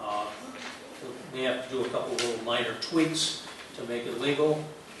 office. We may have to do a couple of little minor tweaks to make it legal,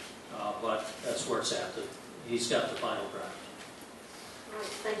 but that's where it's at. He's got the final draft. All right,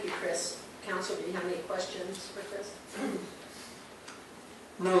 thank you, Chris. Council, do you have any questions for Chris?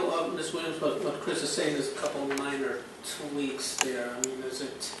 No, Ms. Williams, what Chris is saying is a couple of minor tweaks there. I mean,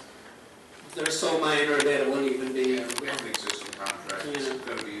 they're so minor that it wouldn't even be. Yeah, we have an existing contract. Yeah. This is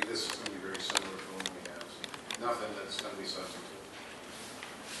going to be very similar to the one we have. So nothing that's going to be substantive.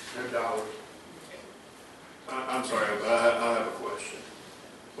 No dollars. I'm sorry, I have a question.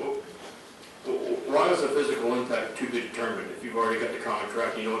 Why is the physical impact to be determined if you've already got the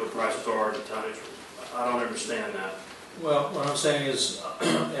contract, you know what the prices are and the tonnage? I don't understand that. Well, what I'm saying is,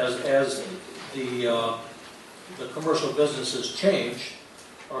 as the commercial businesses change,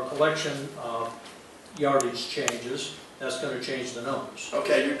 our collection yardage changes, that's going to change the numbers.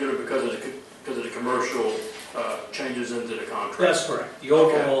 Okay, you're doing it because of the commercial changes into the contract. That's correct. The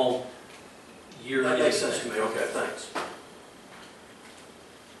overall yearly. That makes sense to me. Okay, thanks.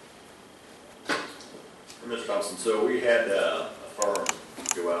 Mr. Thompson, so we had a firm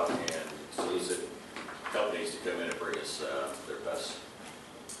go out and solicit companies to come in and bring us their best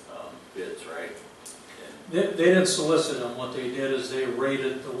bids, right? They didn't solicit them. What they did is they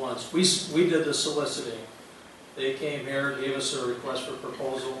rated the ones. We did the soliciting. They came here, gave us a request for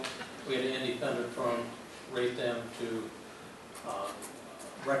proposal. We had an independent firm rate them to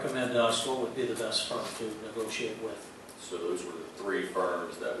recommend us what would be the best firm to negotiate with. So those were the three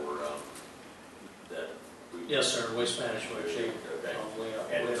firms that were, that we... Yes, sir, Waste Management. Okay. Way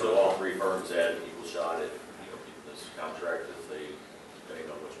And so all three firms had an equal shot at, this contract if they, depending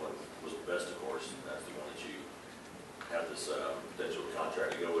on which one was the best, of course, that's the one that you have this potential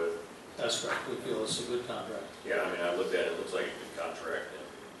contract to go with. That's correct. We feel it's a good contract. Yeah, I mean, I looked at it, it looks like a good contract, and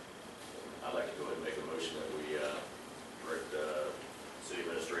I'd like to go ahead and make a motion that we direct the city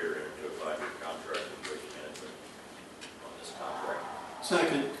administrator into a 5-year contract with waste management on this contract.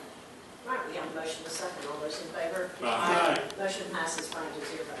 Second. All right, we have a motion to second. All those in favor? Aye. Motion passes 5-0.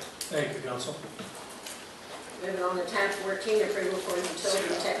 Thank you, Council. Moving on to tab 14, approval for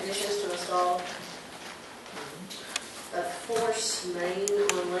utility technicians to install a force main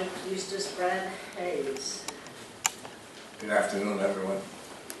on Lake Eustis. Brad Hayes. Good afternoon, everyone.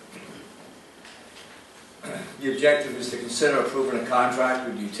 The objective is to consider approving a contract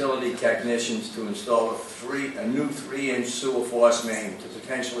with utility technicians to install a new 3-inch sewer force main to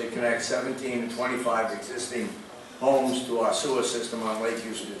potentially connect 17 to 25 existing homes to our sewer system on Lake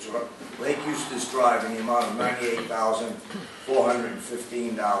Eustis Drive in the amount of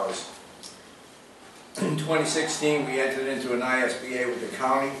 $98,415. In 2016, we entered into an ISBA with the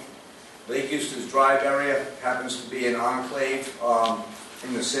county. Lake Eustis Drive area happens to be an enclave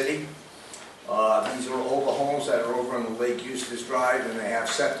in the city. These are older homes that are over on the Lake Eustis Drive, and they have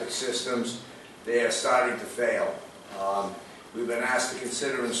septic systems. They are starting to fail. We've been asked to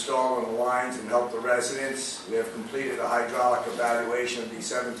consider installing the lines and help the residents. We have completed a hydraulic evaluation of these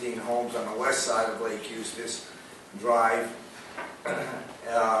 17 homes on the west side of Lake Eustis Drive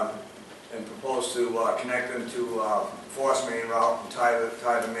and propose to connect them to force main route and tie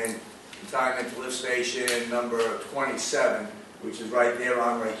them into lift station number 27, which is right there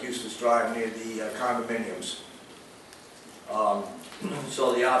on Lake Eustis Drive near the condominiums.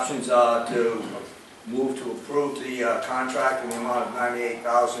 So the options are to move to approve the contract in the amount of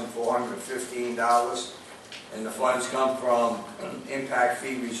 $98,415, and the funds come from impact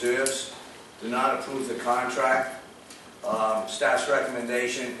fee reserves. Do not approve the contract. Staff's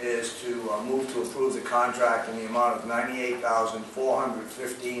recommendation is to move to approve the contract in the amount of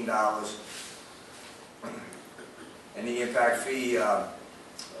 $98,415, and the impact fee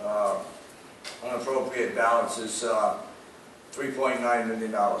unappropriate balance is $3.9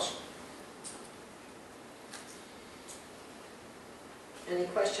 million. Any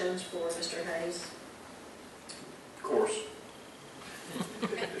questions for Mr. Hayes? Of course.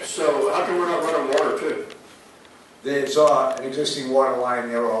 So how come we're not running water too? There's an existing water line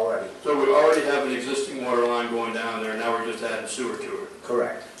there already. So we already have an existing water line going down there, now we're just adding sewer to it.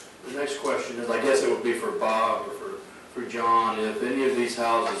 Correct. The next question is, I guess it would be for Bob or for John, if any of these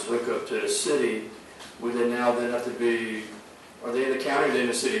houses hook up to the city, would they now then have to be, are they in the county or are they in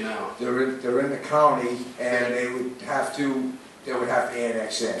the city now? They're in the county, and they would have to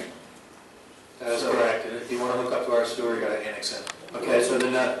annex in. That is correct, and if you want to hook up to our sewer, you got to annex in. Okay, so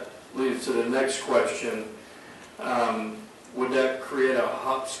then that leads to the next question. Would that create a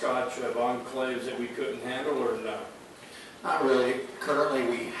hopscotch of enclaves that we couldn't handle, or no? Not really. Currently,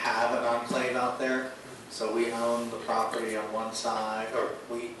 we have an enclave out there, so we own the property on one side,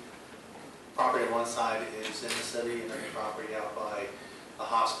 property on one side is in the city, and then the property out by the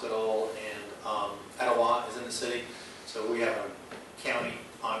hospital and Etowah is in the city. So we have a county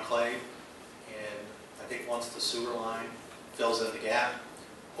enclave, and I think once the sewer line fills in the gap,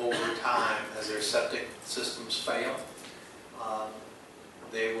 over time, as their septic systems fail,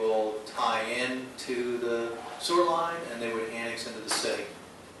 they will tie in to the sewer line and they would annex into the city.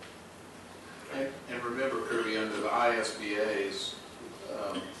 And remember, Kirby, under the ISBA's,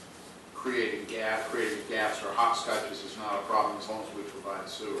 creating gaps are hopscotches is not a problem as long as we provide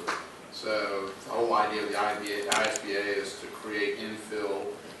sewer. So the whole idea of the ISBA is to create infill,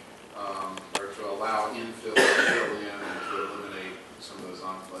 or to allow infill to fill in and to eliminate some of those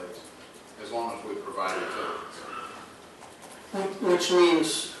enclaves, as long as we provide utilities. Which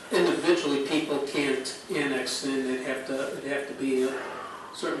means individually people can't annex in, it'd have to be a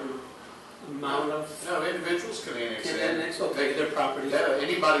certain amount of... No, individuals can annex in. Can annex, okay, their property. Yeah,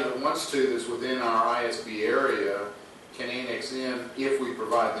 anybody that wants to that's within our ISB area can annex in if we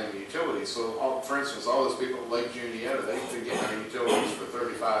provide them utilities. So, for instance, all those people at Lake Juniata, they've been getting their utilities for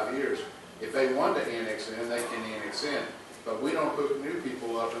 35 years. If they want to annex in, they can annex in. But we don't hook new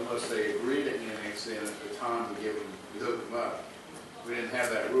people up unless they agree to annex in at the time we hook them up. We didn't have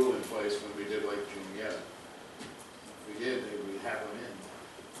that rule in place when we did Lake Juniata. If we did, then we'd have them in.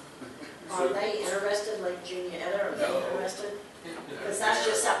 Are they interested, Lake Juniata, are they interested? Because that's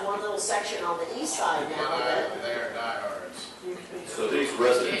just that one little section on the east side now. They're diehards. So these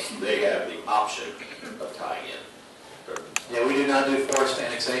residents, they have the option of tying in. Yeah, we do not do forced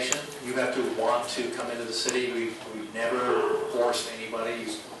annexation. You have to want to come into the city. We've never forced anybody.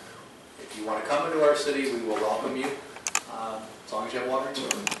 If you want to come into our city, we will welcome you, as long as you have water and sewer.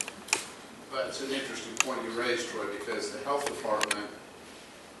 But it's an interesting point you raised, Troy, because the health department,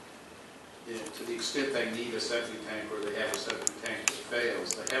 to the extent they need a septic tank or they have a septic tank that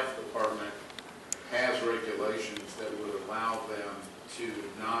fails, the health department has regulations that would allow them to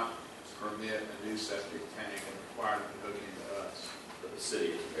not permit a new septic tank and require them to hook into us. But the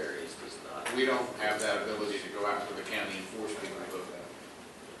city of Tavares does not. We don't have that ability to go out to the county and force people to hook up.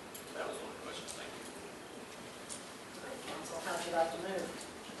 That was one of the questions. Thank you. Council, how'd you like to move?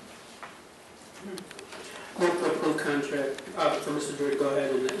 Move to approve contract, for Mr. Drury, go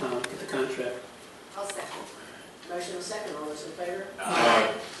ahead and get the contract. I'll second. Motion and second, all those in favor?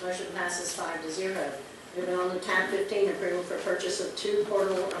 Aye. Motion passes 5-0. Moving on to tab 15, approval for purchase of 2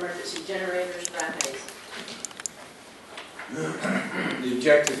 portable emergency generators, Brad Hayes. The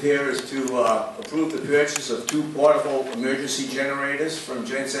objective here is to approve the purchase of 2 portable emergency generators from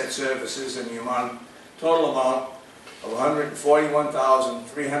Genset Services in the total amount of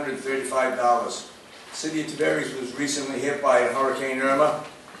 $141,335. The City of Tavares was recently hit by Hurricane Irma.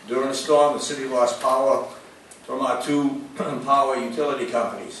 During a storm, the city lost power from our 2 power utility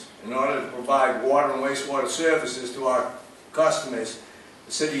companies. In order to provide water and wastewater services to our customers,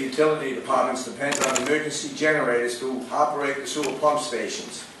 the city utility departments depend on emergency generators to operate the sewer pump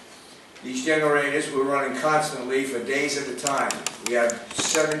stations. These generators were running constantly for days at a time. We have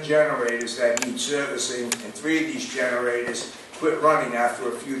 7 generators that need servicing, and 3 of these generators quit running after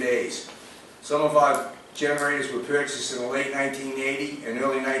a few days. Some of our generators were purchased in the late 1980s and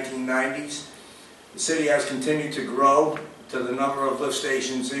early 1990s. The city has continued to grow till the number of lift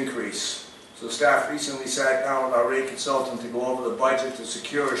stations increase. So staff recently sat down with our rate consultant to go over the budget to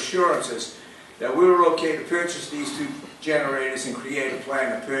secure assurances that we were okay to purchase these 2 generators and create a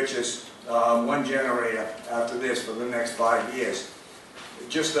plan to purchase 1 generator after this for the next 5 years.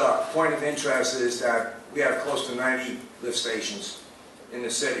 Just a point of interest is that we have close to 90 lift stations in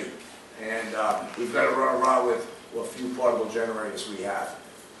the city, and we've got to run around with a few portable generators we have,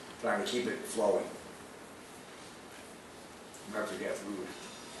 trying to keep it flowing. Not to get rude.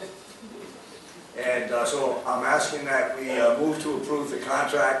 And so I'm asking that we move to approve the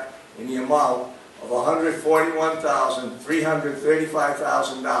contract in the amount of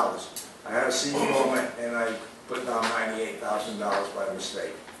 $141,335,000. I had a C moment and I put down $98,000 by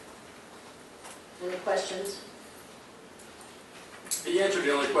mistake. Any questions? He answered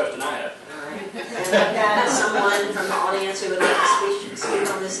the only question I had. All right. And I've got someone from the audience who would like to speak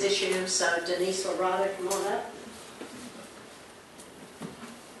on this issue, so Denise Lorada, come on up.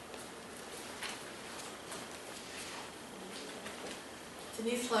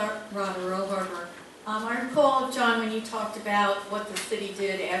 Denise Lorada, Earl Harbor. I recall, John, when you talked about what the city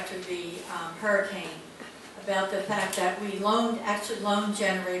did after the hurricane, about the fact that we actually loaned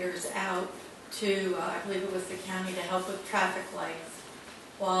generators out to, I believe it was the county, to help with traffic lights,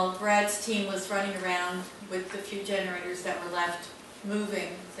 while Brad's team was running around with the few generators that were left,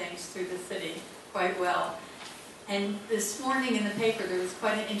 moving things through the city quite well. And this morning in the paper, there was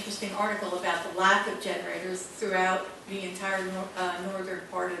quite an interesting article about the lack of generators throughout the entire northern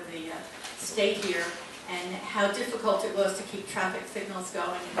part of the state here, and how difficult it was to keep traffic signals going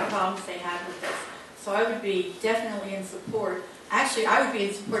and the problems they had with this. So I would be definitely in support. Actually, I would be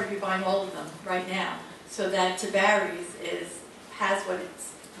in support of you buying all of them right now, so that Tavares has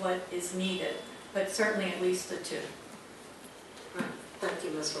what is needed, but certainly at least the 2. Thank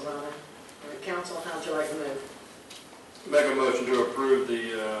you, Ms. Lorada. Council, how'd you like to move? Make a motion to approve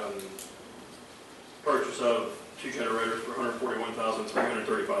the purchase of two generators for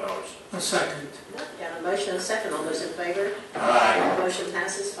 $141,335. A second. Got a motion and a second. All those in favor? Aye. Motion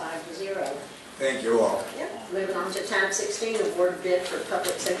passes 5-0. Thank you all. Yep. Moving on to tab 16, award bid for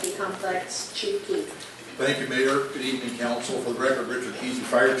public safety complex. Chief Keith. Thank you, Mayor. Good evening, Council. For the record, Richard Keesey,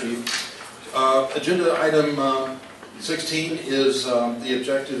 Fire Chief. Agenda item 16 is the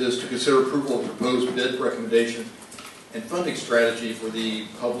objective is to consider approval of proposed bid recommendation and funding strategy for the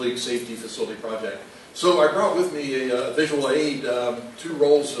public safety facility project. So I brought with me a visual aid, two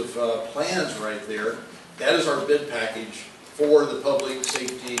rolls of plans right there. That is our bid package for the public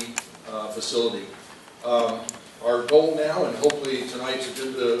safety facility. Our goal now, and hopefully tonight's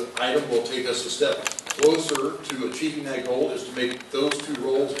agenda item will take us a step closer to achieving that goal, is to make those two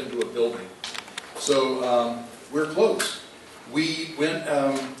rolls into a building. So we're close. We went,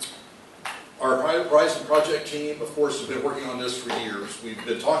 our Horizon project team, of course, has been working on this for years. We've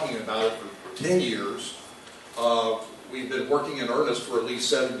been talking about it for 10 years. We've been working in earnest for at least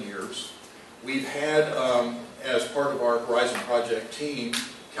 7 years. We've had, as part of our Horizon project team,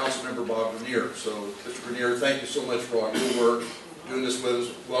 Councilmember Bob Grenier. So, Mr. Grenier, thank you so much for all your work doing this with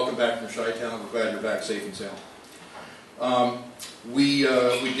us. Welcome back from Chi-Town. We're glad you're back safe and sound. We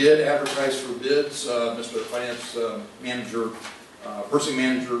did advertise for bids. Mr. Finance Manager, Purchasing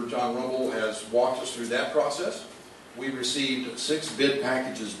Manager John Rumble has walked us through that process. We received 6 bid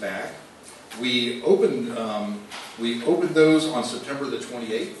packages back. We opened those on September the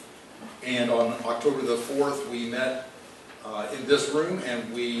 28th, and on October the 4th we met in this room,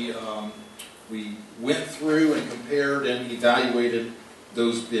 and we went through and compared and evaluated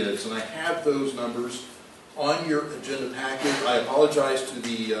those bids. And I have those numbers on your agenda package. I apologize to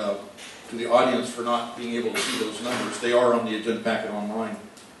the audience for not being able to see those numbers. They are on the agenda packet online.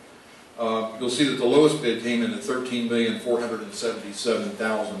 You'll see that the lowest bid came in at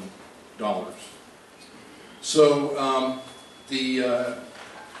 $13,477,000. So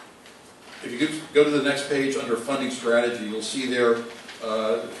if you go to the next page under funding strategy, you'll see there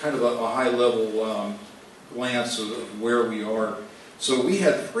kind of a high-level glance of where we are. So we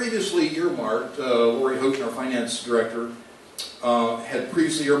had previously earmarked, Lori Houghton, our finance director, had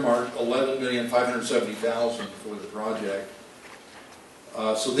previously earmarked $11,570,000 for the project.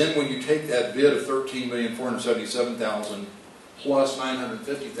 So then when you take that bid of $13,477,000 plus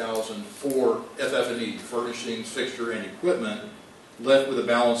 $950,000 for FF&E, furnishings, fixture, and equipment, left with a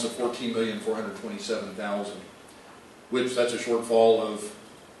balance of $14,427,000, which that's a shortfall of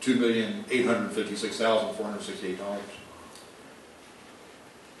 $2,856,468.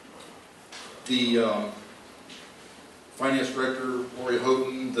 The finance director, Lori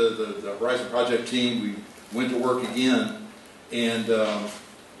Houghton, the Horizon Project team, we went to work again, and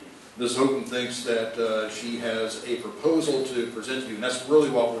Ms. Houghton thinks that she has a proposal to present to you, and that's really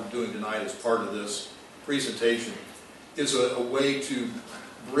what we're doing tonight as part of this presentation, is a way to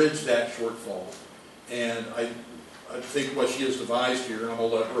bridge that shortfall. And I think what she has devised here, and I'm going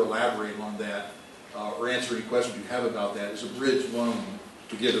to let her elaborate on that, or answer any questions you have about that, is a bridge loan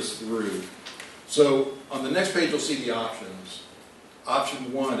to get us through. So on the next page you'll see the options.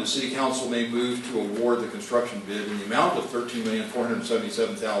 Option 1 is City Council may move to award the construction bid in the amount of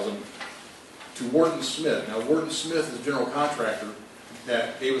 $13,477,000 to Wharton Smith. Now Wharton Smith is the general contractor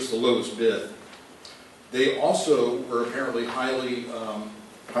that gave us the lowest bid. They also were apparently highly,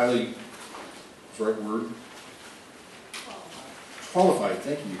 what's the right word? Qualified,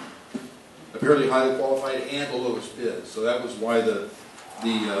 thank you. Apparently highly qualified and the lowest bid. So that was why the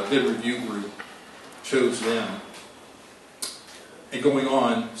bid review group chose them. And going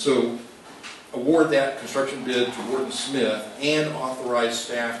on, so award that construction bid to Wharton Smith and authorize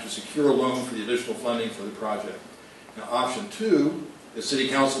staff to secure a loan for the additional funding for the project. Now option 2, the City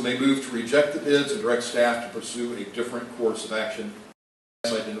Council may move to reject the bids and direct staff to pursue a different course of action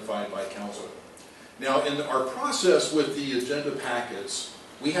as identified by Council. Now in our process with the agenda packets,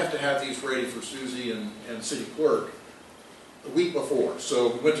 we have to have these ready for Susie and City Clerk the week before. So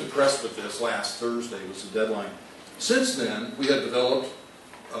we went to press with this last Thursday was the deadline. Since then, we have developed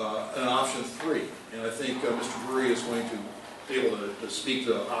an option 3, and I think Mr. Drury is going to be able to speak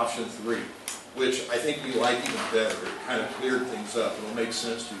to option 3, which I think we like even better. It kind of cleared things up. It'll make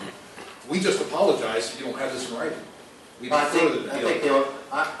sense to you. We just apologize if you don't have this in writing. I think the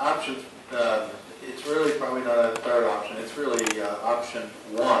option, it's really probably not a third option. It's really option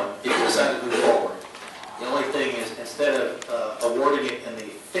 1. If you decide to move forward. The only thing is, instead of awarding it in the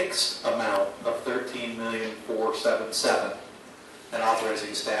fixed amount of $13,477,000 and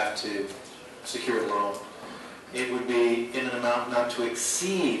authorizing staff to secure a loan, it would be in an amount not to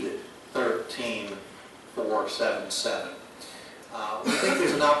exceed $13,477,000. We think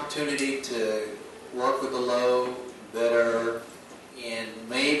there's an opportunity to work with the low bidder and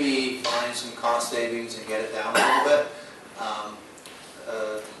maybe find some cost savings and get it down a little bit.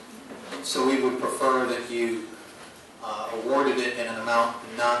 So we would prefer that you awarded it in an amount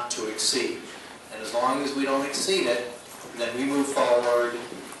not to exceed. And as long as we don't exceed it, then we move forward,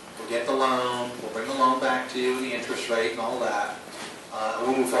 we'll get the loan, we'll bring the loan back to you, the interest rate and all that.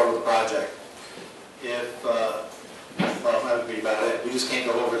 We'll move forward with the project. If, well, that would be about it. We just can't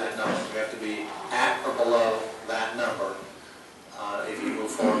go over that number. We have to be at or below that number. If you move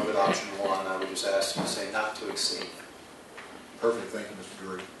forward with option one, I would just ask you to say not to exceed. Perfect, thank you, Mr.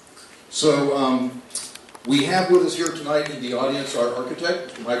 Drury. So we have with us here tonight in the audience our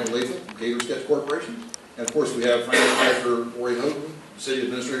architect, Mr. Michael Latham, from Gator Sketch Corporation. And of course we have Finance Director Rory Houghton, City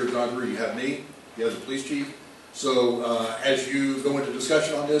Administrator John Drury, you have me, you have the Police Chief. So as you go into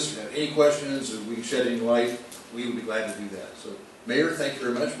discussion on this, if you have any questions, if we can shed any light, we would be glad to do that. So Mayor, thank you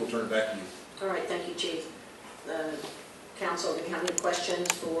very much. We'll turn it back to you. All right, thank you, Chief. Council, do you have any questions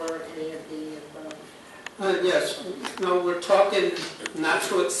for any of the above? Yes, no, we're talking not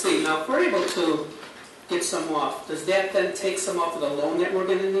to exceed. Now, if we're able to get some off, does that then take some off of the loan that we're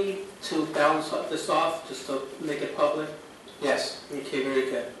going to need to balance this off, just to make it public? Yes. Okay,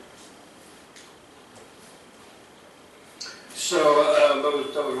 very good. So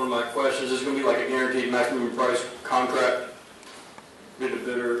that was one of my questions. Is this going to be like a guaranteed maximum price contract? Did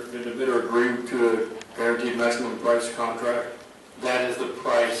the bidder agree to a guaranteed maximum price contract? That is the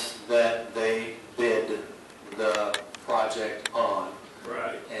price that they bid the project on.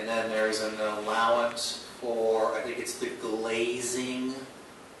 Right. And then there's an allowance for, I think it's the glazing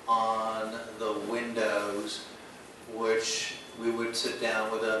on the windows, which we would sit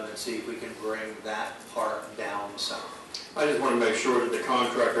down with them and see if we can bring that part down some. I just want to make sure that the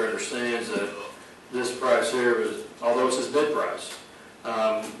contractor understands that this price here is, although it's his bid price,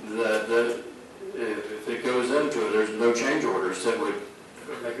 that if it goes into it, there's no change orders that would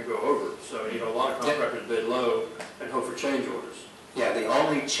make it go over. So, a lot of contractors bid low and hope for change orders. Yeah, the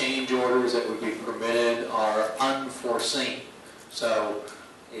only change orders that would be permitted are unforeseen. So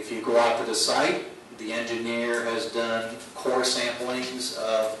if you go out to the site, the engineer has done core samplings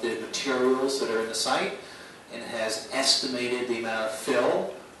of the materials that are in the site and has estimated the amount of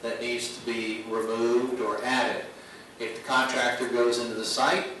fill that needs to be removed or added. If the contractor goes into the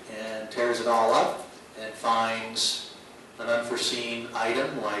site and tears it all up and finds an unforeseen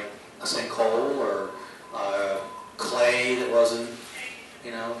item like a sinkhole or clay that wasn't,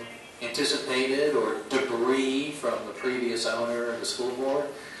 anticipated, or debris from the previous owner of the school board,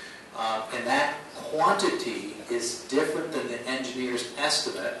 and that quantity is different than the engineer's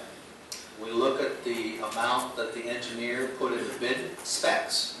estimate, we look at the amount that the engineer put in the bid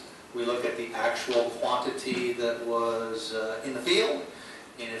specs. We look at the actual quantity that was in the field,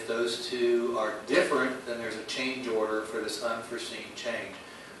 and if those two are different, then there's a change order for this unforeseen change.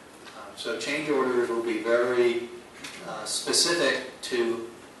 So change orders will be very specific to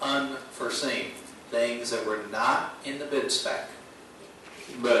unforeseen, things that were not in the bid spec.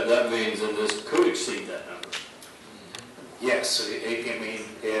 But that means that this could exceed that number. Yes,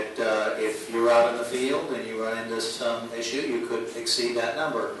 if you're out in the field and you run into some issue, you could exceed that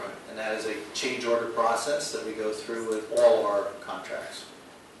number. Right. And that is a change order process that we go through with all of our contracts.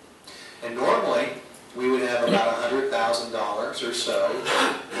 And normally, we would have about $100,000 or so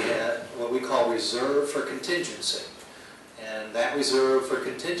in what we call reserve for contingency. And that reserve for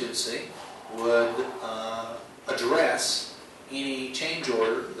contingency would address any change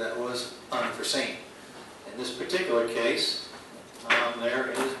order that was unforeseen. In this particular case,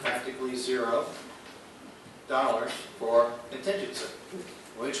 there is practically $0 for contingency,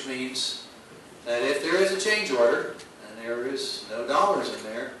 which means that if there is a change order and there is no dollars in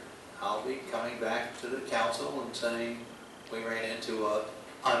there, I'll be coming back to the council and saying we ran into an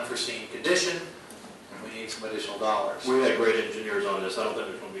unforeseen condition and we need some additional dollars. We had great engineers on this. I don't think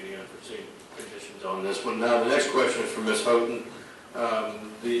there's going to be any unforeseen conditions on this one. Now, the next question is from Ms. Houghton.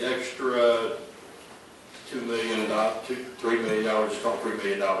 The extra $2 million, $3 million, it's called $3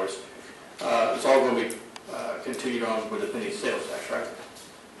 million. It's all going to be continued on with the penny sales tax, right?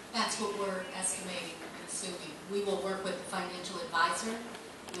 That's what we're estimating and assuming. We will work with the financial advisor.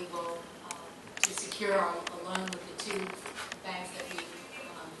 We will, to secure a loan with the two banks that we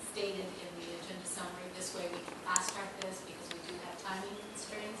stated in the agenda summary. This way we can fast track this because we do have timing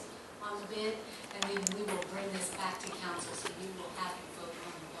constraints on the bid. And then we will bring this back to council so you will have your vote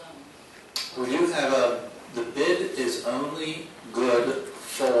on the loan. We do have the bid is only good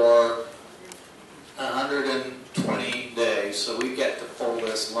for 120 days, so we get to pull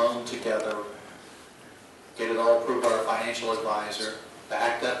this loan together, get it all approved by our financial advisor,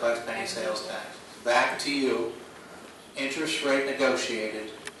 backed up by penny sales tax. back to you, interest rate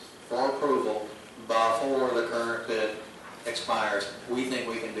negotiated for approval before the current bid expires. We think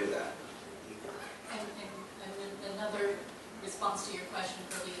we can do that. And another response to your question,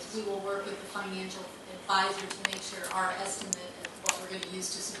 Kirby, is we will work with the financial advisor to make sure our estimate of what we're going to use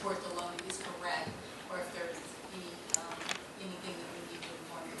to support the loan is correct, or if there's anything that we need to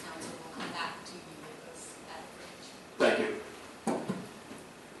inform the council, we'll come back to you with that information. Thank you.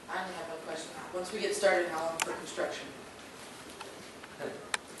 I only have one question. Once we get started, how long for construction?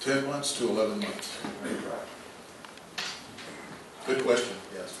 10 months to 11 months. Good question,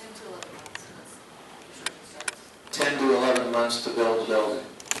 yes. 10 to 11 months to build the building.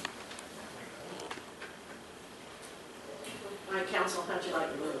 All right, council, how'd you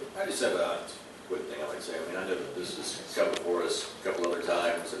like to move? I just have a quick thing I'd like to say. I mean, I know that this has come before us a couple other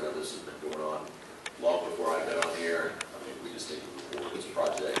times. I know this has been going on long before I got on here. I mean, we just need to move forward with this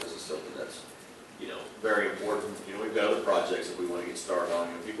project. This is something that's, very important. We've got other projects that we want to get started on.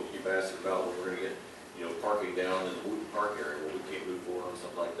 People keep asking about when we're going to get, parking down in the Wooten Park area. Well, we can't move forward on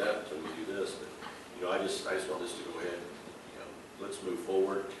something like that until we do this. But, I just want this to go ahead. Let's move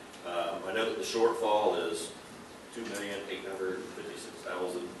forward. I know that the shortfall is $2,856,000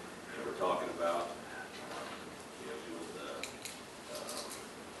 that we're talking about. Doing the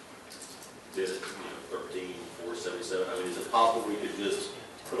bid at 13,477. I mean, is it possible we could just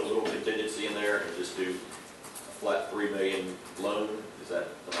put a little contingency in there and just do a flat $3 million loan? Is that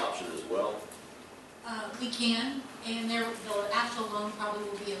an option as well? We can, and the actual loan probably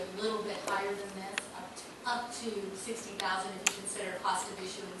will be a little bit higher than this, up to $60,000 if you consider cost of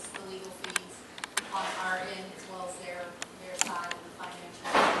issuance, the legal fees on our end, as well as their side of the financial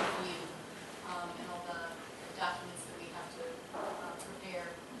review, and all the documents that we have to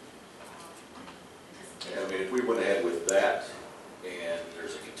prepare. I mean, if we went ahead with that, and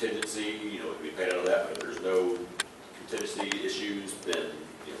there's a contingency, it could be paid out of that, but if there's no contingency issues, then,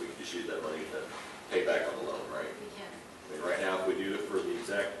 we can just use that money to pay back on the loan, right? We can. I mean, right now, if we do it for the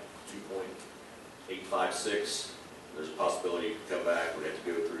exact 2.856, there's a possibility to come back, we'd have to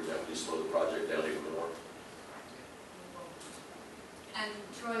go through that, would just slow the project down even more. And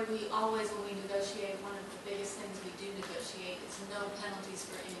Troy, we always, when we negotiate, one of the biggest things we do negotiate is no penalties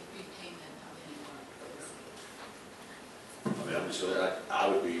for any prepayment of any loan. I mean, I'm just going to,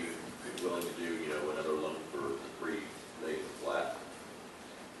 I would be willing to do, another loan for the $3 million flat.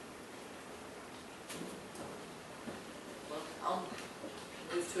 Well, I'll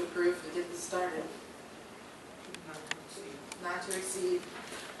move to approve and get this started. Not to exceed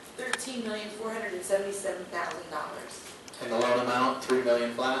 $13,477,000. And the loan amount, $3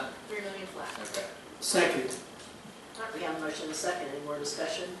 million flat? $3 million flat. Okay. Second. All right, we have a motion and a second. Any more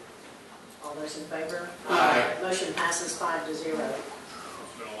discussion? All those in favor? Aye. Motion passes 5-0.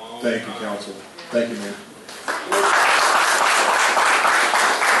 Thank you, council. Thank you, Mayor.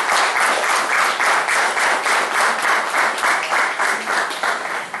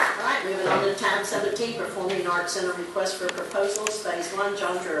 All right, moving on to tab 17, Performing Arts Center request for proposals, Phase 1,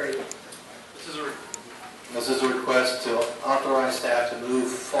 John Drury. This is a request to authorize staff to move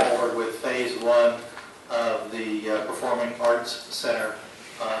forward with Phase 1 of the Performing Arts Center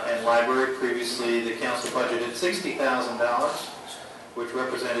and Library. Previously, the council budgeted $60,000, which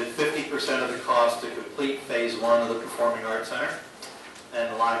represented 50% of the cost to complete Phase 1 of the Performing Arts Center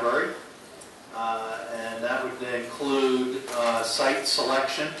and the Library. And that would include site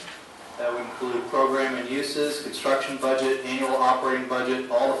selection. That would include program and uses, construction budget, annual operating budget,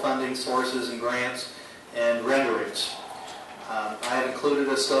 all the funding sources and grants, and renderings. I have included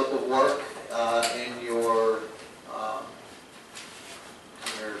a scope of work in your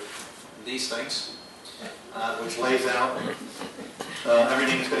these things, which lays out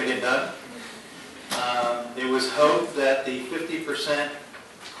everything that's going to get done. It was hoped that the 50%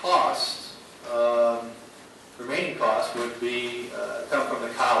 cost, remaining cost, would be come from the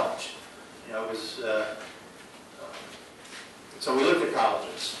college. It was so we looked at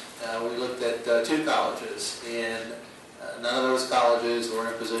colleges. We looked at 2 colleges, and none of those colleges were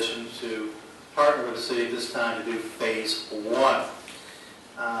in a position to partner with the city at this time to do Phase 1.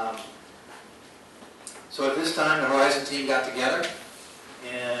 So at this time, the Horizon team got together,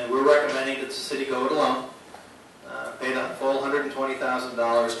 and we're recommending that the city go it alone, pay the full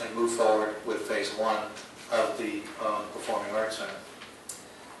 $120,000, and move forward with Phase 1 of the Performing Arts Center.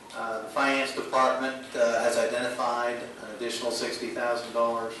 The Finance Department has identified an additional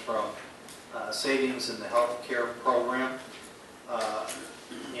 $60,000 from savings in the health care program,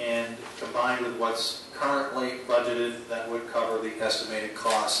 and combined with what's currently budgeted, that would cover the estimated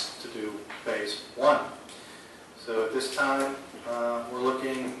cost to do Phase 1. So at this time, we're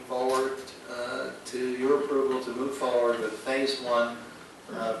looking forward Phase 1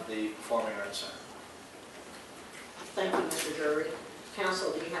 of the Performing Arts Center. Thank you, Mr. Drury.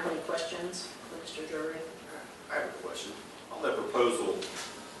 Council, do you have any questions for Mr. Drury? I have a question. On the proposal,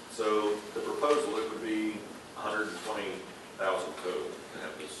 so the proposal, it would be 120,000 total to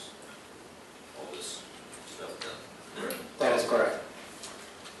have this, all this stuff done. Correct? That is correct.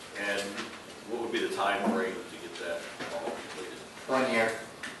 And what would be the time frame to get that all completed? 1 year.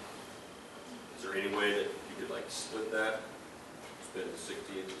 Is there any way that you could like split that? Spend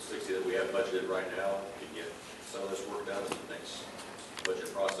 60 that we have budgeted right now, to get some of this work done in the next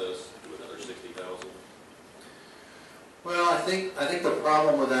budget process, do another 60,000? Well, I think the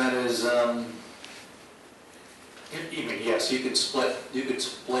problem with that is, yes, you could split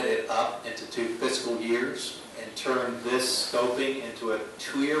it up into 2 fiscal years and turn this scoping into a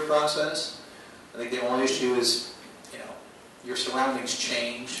 2-year process. I think the only issue is, your surroundings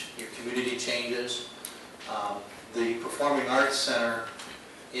change, your community changes. The Performing Arts Center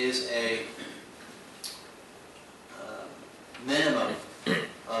is a minimum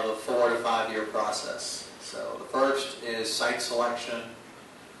of a 4 to 5 year process. So the first is site selection,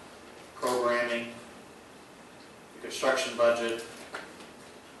 programming, the construction budget,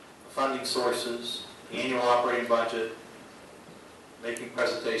 the funding sources, the annual operating budget, making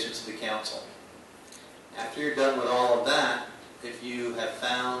presentations to the council. After you're done with all of that, if you have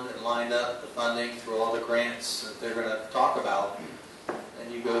found and lined up the funding through all the grants that they're going to talk about,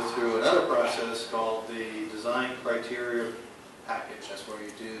 then you go through another process called the design criteria package. That's where you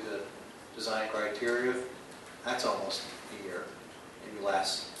do the design criteria. That's almost a year, maybe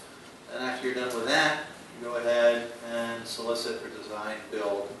less. And after you're done with that, you go ahead and solicit for design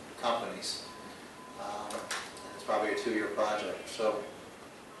build companies. And it's probably a 2-year project. So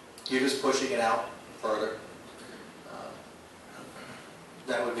you're just pushing it out further.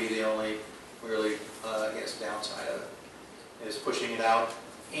 That would be the only really, downside of it, is pushing it out.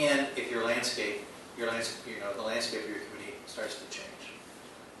 And if the landscape of your community starts to change.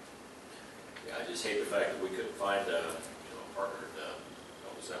 Yeah, I just hate the fact that we couldn't find a partner to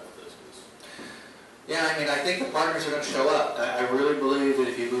help us out with this. Yeah, I think the partners are going to show up. I really believe that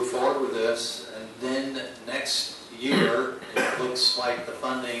if you move forward with this, and then next year, it looks like the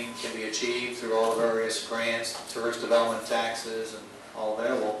funding can be achieved through all the various grants, tourist development taxes, and all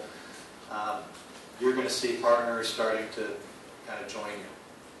available, you're going to see partners starting to kind of join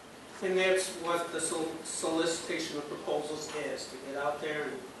you. And that's what the solicitation of proposals is, to get out there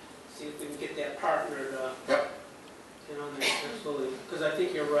and see if we can get that partner to Yep. get on there. Absolutely. Because I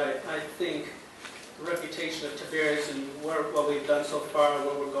think you're right. I think the reputation of Tavares and what we've done so far,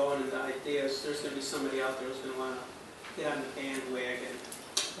 where we're going, and the ideas, there's going to be somebody out there who's going to want to get on the bandwagon.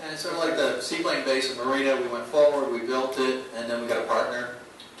 And it's sort of like the Seaplane Base in Marina. We went forward, we built it, and then we got a partner,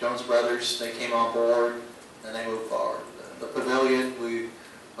 Jones Brothers. They came on board, and they moved forward. The pavilion, we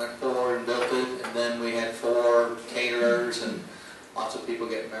went forward and built it, and then we had 4 caterers and lots of people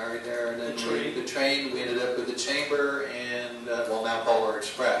getting married there. And then the train, we ended up with the Chamber and, now Polar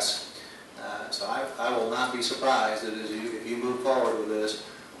Express. So I will not be surprised that if you move forward with this,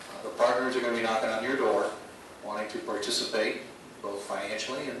 the partners are going to be knocking on your door, wanting to participate, both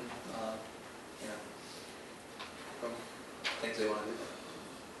financially and, things they want to do.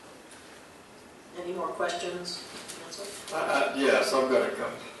 Any more questions, Council? Yes, I've got a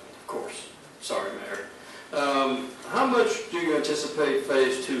couple, of course. Sorry, Mayor. How much do you anticipate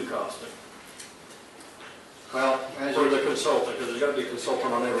Phase 2 costing? Well, For the consultant, because there's got to be a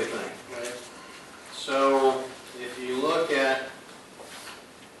consultant on everything. Right. So if you look at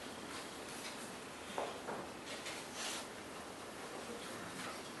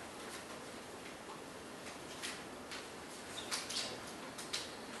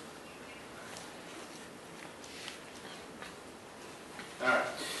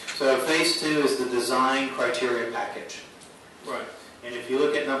So Phase 2 is the design criteria package. Right. And if you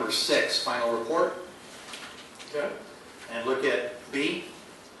look at number 6, final report, Okay. and look at B,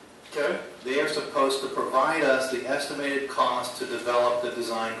 Okay. they are supposed to provide us the estimated cost to develop the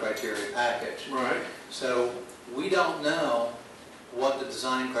design criteria package. Right. So we don't know what the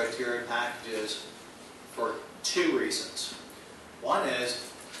design criteria package is for 2 reasons. One is,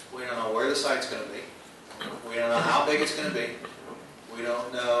 we don't know where the site's going to be. We don't know how big it's going to be. We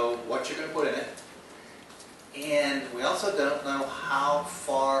don't know what you're going to put in it. And we also don't know how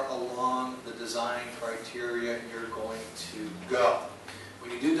far along the design criteria you're going to go.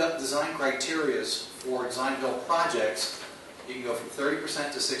 When you do design criteria for design-build projects, you can go from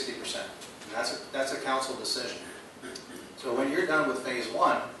 30% to 60%. And that's a council decision. So when you're done with Phase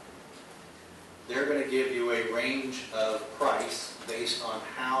 1, they're going to give you a range of price based on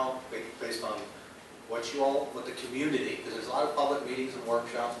what the community, because there's a lot of public meetings and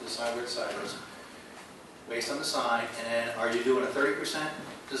workshops to decide where the sign is, based on the sign, and then are you doing a 30%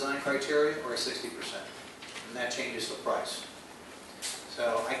 design criteria or a 60%? And that changes the price.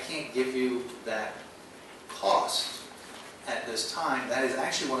 So I can't give you that cost at this time. That is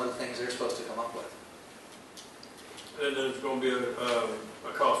actually one of the things they're supposed to come up with. And there's going to be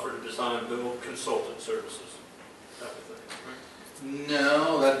a cost for the design build consultant services type of thing, right?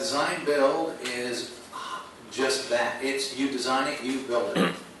 No, that design build is just that. It's you design it, you build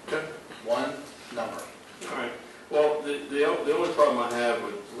it. Okay. One number. All right. Well, the only problem I have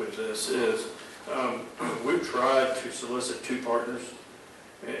with this is we've tried to solicit 2 partners,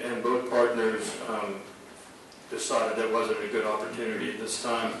 and both partners decided that wasn't a good opportunity at this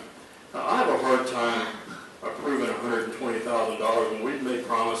time. Now, I have a hard time approving $120,000 when we've made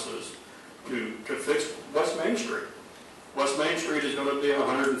promises to fix West Main Street. West Main Street is going to be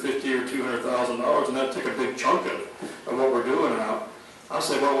 $150,000 or $200,000, and that took a big chunk of what we're doing now. I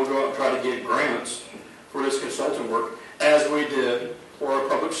say, well, we'll go out and try to get grants for this consulting work, as we did for our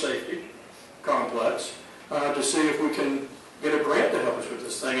public safety complex, to see if we can get a grant to help us with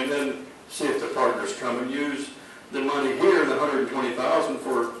this thing, and then see if the partners come and use the money here, the $120,000,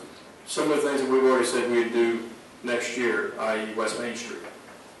 for some of the things that we've already said we'd do next year, i.e. West Main Street.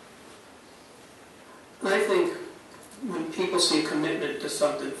 I think when people see a commitment to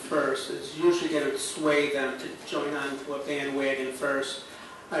something first, it's usually going to sway them to join on to a bandwagon first.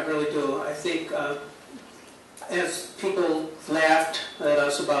 I really do. I think as people laughed at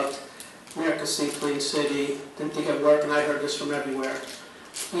us about America C. Plain City, didn't think it'd work, and I heard this from everywhere,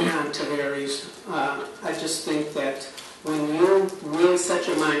 beyond Tavares, I just think that when you really set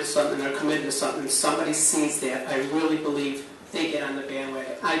your mind to something or committed to something, somebody sees that, I really believe they get on the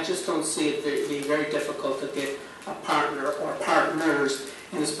bandwagon. I just don't see it being very difficult to get a partner or partners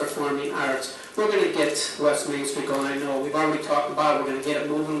in this performing arts. We're going to get West Main Street going. I know we've already talked about it. We're going to get it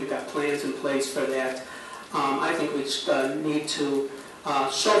moving. We've got plans in place for that. I think we just need to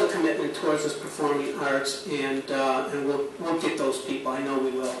show the commitment towards this performing arts, and we'll get those people. I know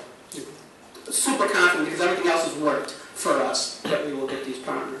we will. Super confident, because everything else has worked for us, that we will get these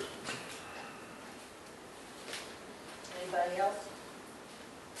partners. Anybody else?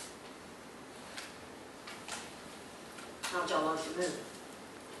 How'd y'all like to move?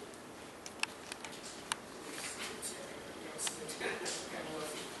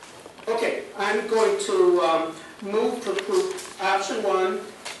 Okay, I'm going to move to approve option 1,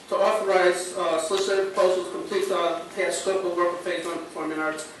 to authorize solicitor proposals to complete the past scope of work of phase 1 performing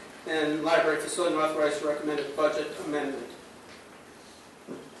arts and library facility, and authorize the recommended budget amendment.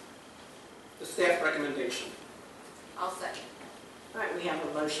 The staff recommendation. I'll second. All right, we have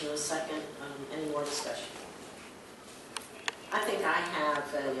a motion and a second. Any more discussion? I think I have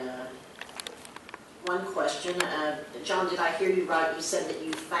one question. John, did I hear you right? You said that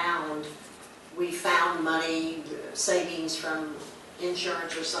we found money, savings from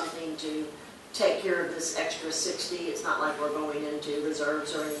insurance or something to take care of this extra 60. It's not like we're going into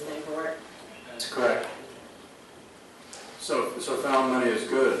reserves or anything for it? That's correct. So found money is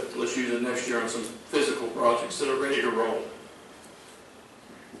good. Let's use it next year on some physical projects that are ready to roll.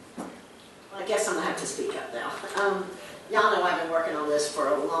 Well, I guess I'm going to have to speak up now. Y'all know I've been working on this for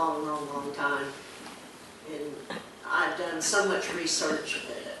a long, long, long time. And I've done so much research.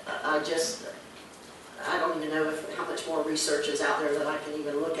 I don't even know how much more research is out there that I can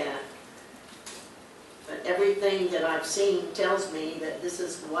even look at. But everything that I've seen tells me that this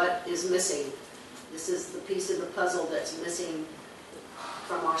is what is missing. This is the piece of the puzzle that's missing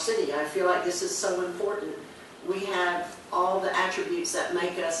from our city. I feel like this is so important. We have all the attributes that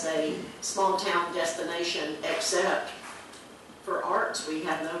make us a small town destination, except for arts. We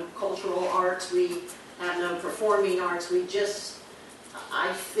have no cultural arts. We have no performing arts.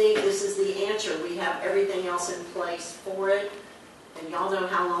 I think this is the answer. We have everything else in place for it. And y'all know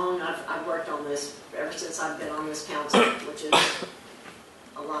how long I've worked on this, ever since I've been on this council, which is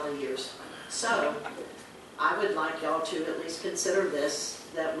a lot of years. So I would like y'all to at least consider this,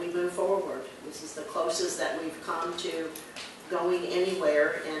 that we move forward. This is the closest that we've come to going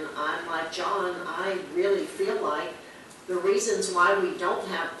anywhere. And I'm like John, I really feel like the reasons why we don't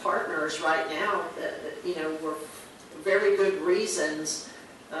have partners right now, were very good reasons.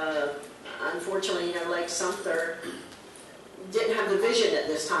 Unfortunately, Lake Sumter didn't have the vision at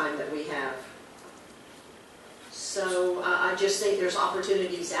this time that we have. So I just think there's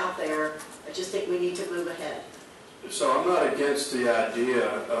opportunities out there. I just think we need to move ahead. So I'm not against the idea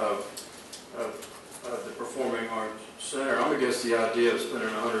of the Performing Arts Center. I'm against the idea of spending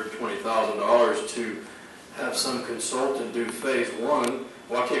 $120,000 to have some consultant do phase one,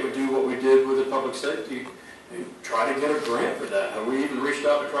 why can't we do what we did with the public safety and try to get a grant for that? Have we even reached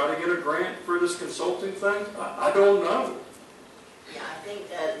out to try to get a grant for this consulting thing? I don't know. Yeah, I think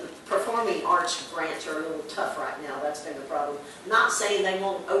the performing arts grants are a little tough right now. That's been the problem. Not saying they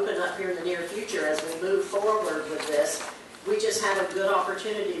won't open up here in the near future as we move forward with this. We just have a good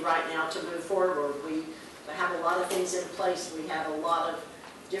opportunity right now to move forward. We have a lot of things in place. We have a lot of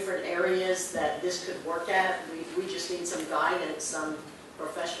different areas that this could work at. We just need some guidance, some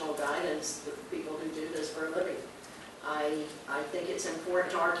professional guidance, the people who do this for a living. I think it's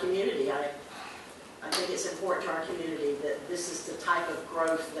important to our community. I think it's important to our community that this is the type of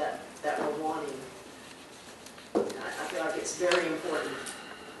growth that we're wanting. I feel like it's very important.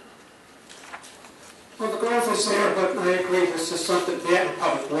 Well, the growth is there, but I agree, this is something, we have a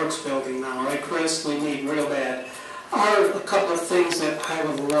public works building now, right, Chris? We need real bad. Are a couple of things that I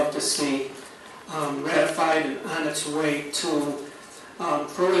would love to see ratified and on its way to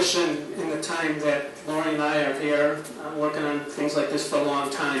fruition in the time that Lori and I are here, working on things like this for a long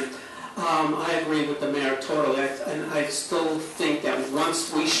time. I agree with the mayor totally, and I still think that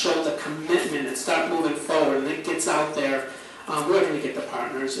once we show the commitment and start moving forward and it gets out there, we're going to get the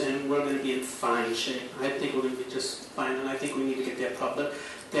partners and we're going to be in fine shape. I think we're going to be just fine, and I think we need to get that public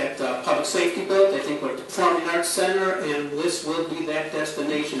safety built. I think we're at the Performing Arts Center, and this will be that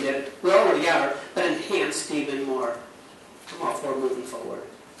destination that we already are, but enhanced even more. I'm all for moving forward.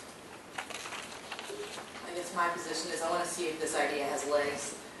 I guess my position is I want to see if this idea has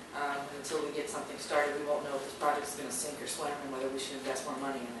legs. Until we get something started, we won't know if this project is going to sink or swim and whether we should invest more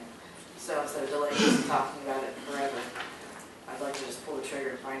money in it. So instead of delaying this and talking about it forever, I'd like to just pull the trigger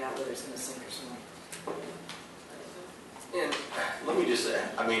and find out whether it's going to sink or swim. And let me just say,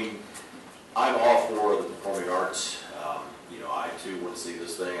 I mean, I'm all for the performing arts. I too want to see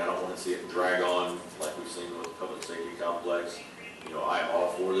this thing. I don't want to see it drag on like we've seen with the public safety complex. I'm all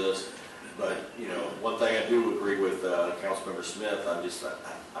for this. But, one thing I do agree with Councilmember Smith, I'm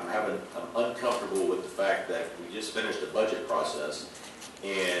uncomfortable with the fact that we just finished a budget process.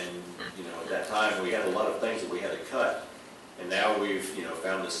 And, at that time we had a lot of things that we had to cut. And now we've,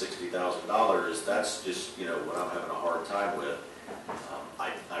 found this $60,000. That's just, what I'm having a hard time with.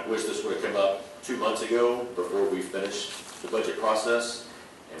 I wish this would have come up 2 months ago before we finished the budget process.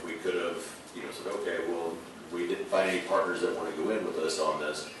 And we could have, said, okay, well, we didn't find any partners that want to go in with us on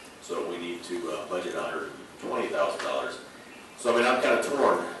this. So we need to budget $120,000. So, I'm kind of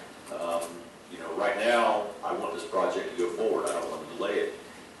torn. Right now, I want this project to go forward. I don't want to delay it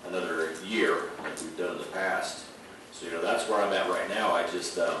another year like we've done in the past. So, that's where I'm at right now. I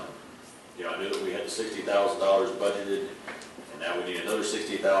just, I knew that we had the $60,000 budgeted, and now we need another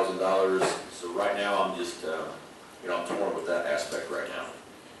 $60,000. So right now, I'm just, I'm torn with that aspect right now.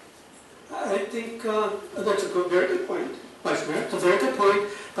 I think that's a very good point, Vice Mayor. It's a very good point.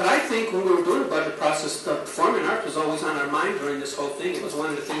 But I think when we were doing the budget process, the performing arts was always on our mind during this whole thing. It was one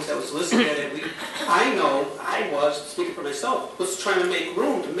of the things that was listed at it. I know I was, speaking for myself, was trying to make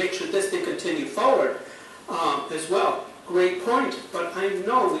room to make sure this thing continued forward as well. Great point. But I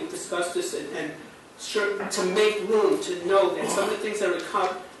know we've discussed this and sure, to make room to know that some of the things that were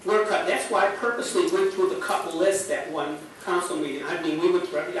cut. That's why I purposely went through the cut list at one council meeting. We went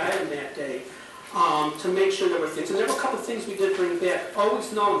through every item that day. To make sure there were things. And there were a couple of things we did bring back.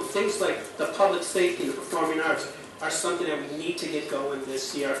 Always known, things like the public safety and the performing arts are something that we need to get going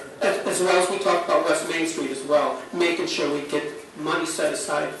this year. As well as we talked about West Main Street as well, making sure we get money set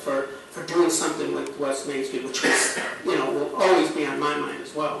aside for doing something with West Main Street, which is, will always be on my mind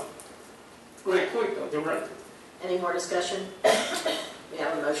as well. Great point, though. You're right. Any more discussion? We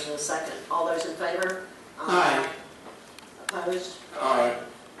have a motion and a second. All those in favor? Aye. Opposed? Aye.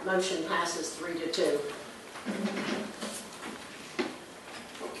 Motion passes 3-2.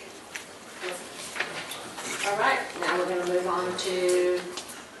 All right, now we're going to move on to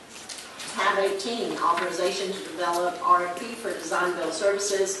tab 18, authorization to develop RFP for design build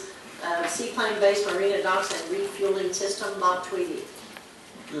services, seaplane-based marina docks and refueling system. Bob Tweedy.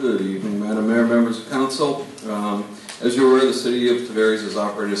 Good evening, Madam Mayor, members of council. As you're aware, the city of Tavares has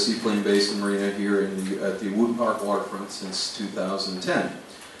operated a seaplane-based marina here at the Wood Park waterfront since 2010.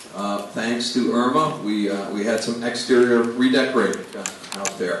 Thanks to Irma, we had some exterior redecorating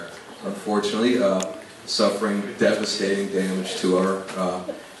out there. Unfortunately, suffering devastating damage to our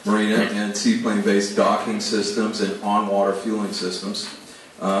marina and seaplane-based docking systems and on-water fueling systems,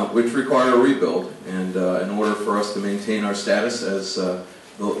 which require a rebuild. And in order for us to maintain our status as the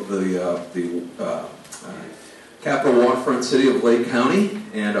capital waterfront city of Lake County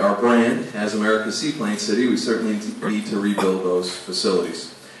and our brand as America's Seaplane City, we certainly need to rebuild those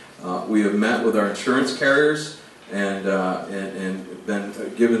facilities. We have met with our insurance carriers and been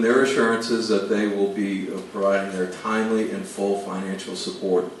given their assurances that they will be providing their timely and full financial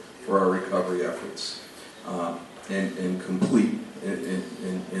support for our recovery efforts, and complete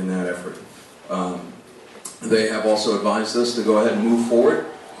in that effort. They have also advised us to go ahead and move forward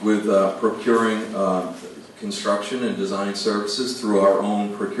with procuring construction and design services through our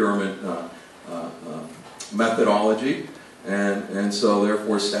own procurement methodology. And so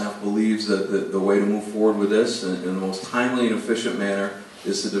therefore staff believes that the way to move forward with this in the most timely and efficient manner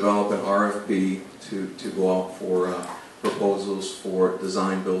is to develop an RFP to go out for proposals for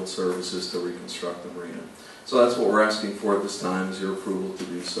design build services to reconstruct the marina. So that's what we're asking for at this time, is your approval to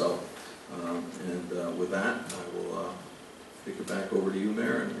do so. And with that, I will kick it back over to you,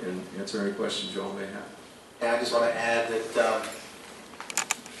 Mayor, and answer any questions you all may have. And I just want to add that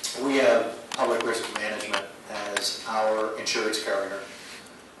we have Public Risk Management as our insurance carrier.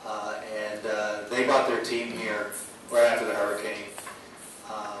 And they brought their team here right after the hurricane.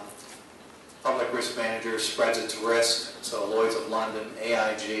 Public Risk Manager spreads its risk, so Lloyd's of London,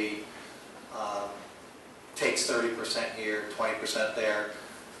 AIG, takes 30% here, 20% there.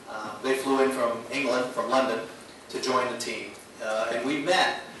 They flew in from England, from London, to join the team. And we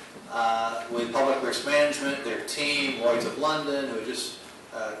met with Public Risk Management, their team, Lloyd's of London, who had just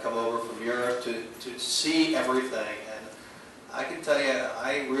come over from Europe to see everything. And I can tell you,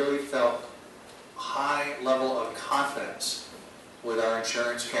 I really felt a high level of confidence with our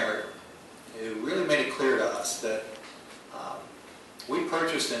insurance carrier, who really made it clear to us that we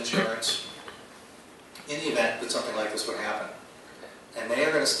purchased insurance in the event that something like this would happen. And they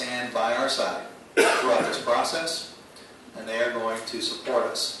are going to stand by our side throughout this process, and they are going to support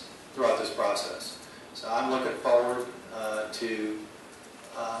us throughout this process. So I'm looking forward to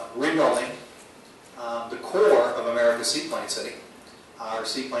rebuilding the core of America's Seaplane City, our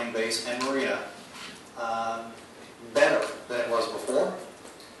seaplane base and marina, better than it was before.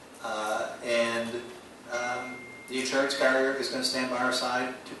 And the insurance carrier is going to stand by our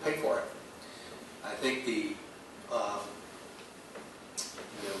side to pay for it. I think the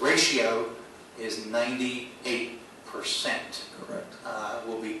ratio is 98%. Correct.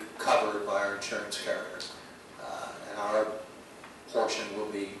 Will be covered by our insurance carriers. And our portion will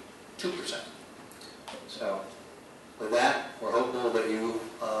be 2%. So with that, we're hopeful that you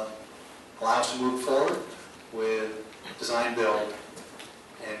allow us to move forward with design build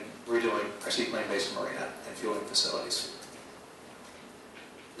and redoing our seaplane base marina and fueling facilities.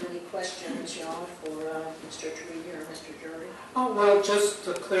 Any questions, y'all, for Mr. Grenier or Mr. Kirby? Oh, well, just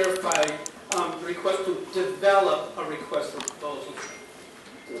to clarify, request to develop a request for proposals.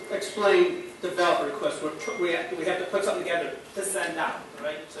 Explain, develop a request. We have to put something together to send out,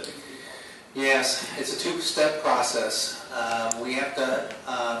 right? So yes, it's a two-step process. We have to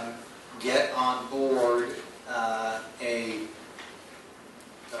get on board a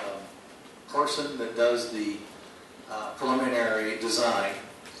person that does the preliminary design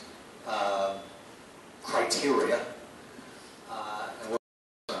criteria, and we're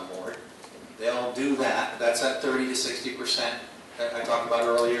on board. They'll do that. That's at 30 to 60% that I talked about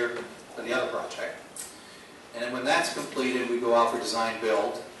earlier for the other project. And then when that's completed, we go out for design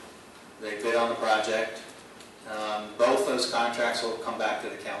build. They bid on the project. Both those contracts will come back to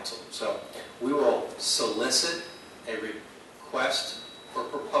the council. So we will solicit a request for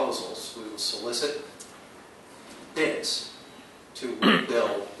proposals. We will solicit bids to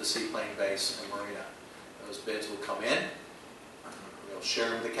rebuild the seaplane base and marina. Those bids will come in. We'll share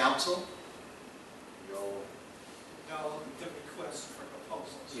them with the council. You'll the request for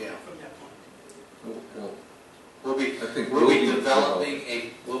proposals. Yeah. From that point. Well, We'll be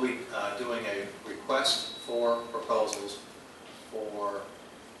doing a request for proposals for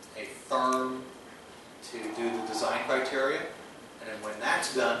a firm to do the design criteria, and then when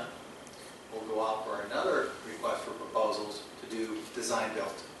that's done, we'll go out for another request for proposals to do design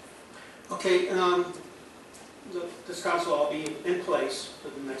build. Okay, this council will be in place for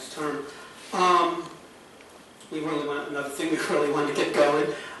the next term. We really want, another thing we really want to get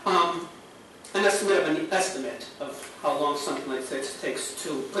going. An estimate of how long something like this takes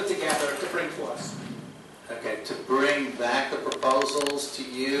to put together, to bring to us. Okay, to bring back the proposals to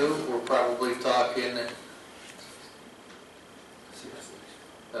you, we're probably talking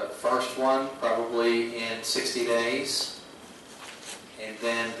the first one probably in 60 days, and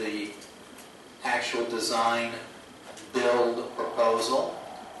then the actual design build proposal,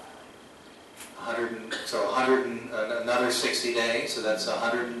 another 60 days, so that's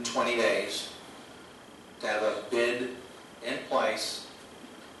 120 days to have a bid in place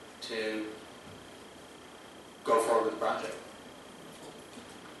to go forward with the project.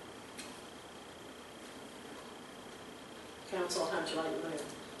 Council, how'd you like to move?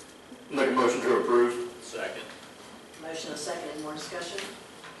 Make a motion to approve. Second. Motion and second, any more discussion?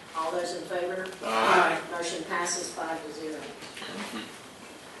 All those in favor? Aye. Motion passes 5-0.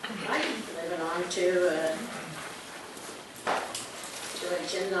 Right, moving on to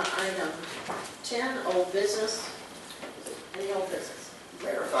agenda item 10, old business. Any old business?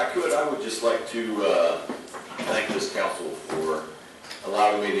 Mayor, if I could, I would just like to thank this council for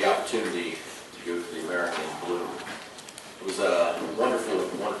allowing me the opportunity to go to the American Bloom. It was a wonderful,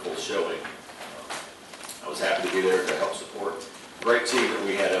 wonderful showing. I was happy to be there to help support. Great team that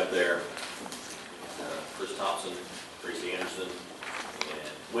we had up there. Chris Thompson, Tracy Anderson, and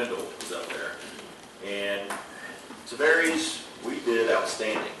Wendell was up there. And Tavares, we did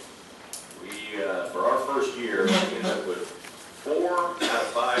outstanding. We, for our first year, we ended up with 4 out of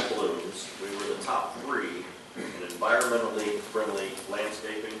 5 balloons. We were the top 3 in environmentally friendly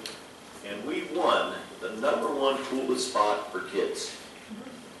landscaping. And we won the #1 coolest spot for kids.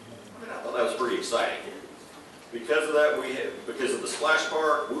 I mean, I thought that was pretty exciting. Because of that, because of the Splash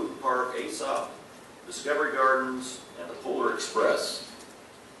Park, Wooten Park, Aesop, Discovery Gardens, and the Polar Express,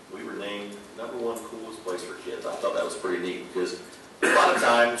 we were named #1 coolest place for kids. I thought that was pretty neat because a lot of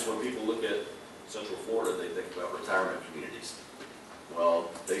times when people look at Central Florida, they think about retirement communities. Well,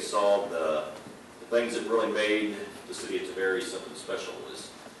 they saw the things that really made the city of Tavares something special is,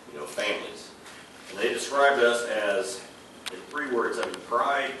 families. And they described us as, in 3 words, having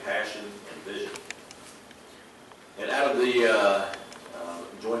pride, passion, and vision. And out of the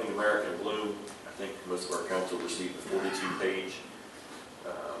joining American Bloom, I think most of our council received a 42-page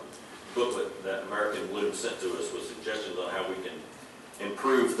booklet that American Bloom sent to us with suggestions on how we can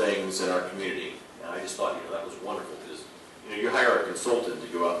improve things in our community. And I just thought, that was wonderful because, you hire a consultant to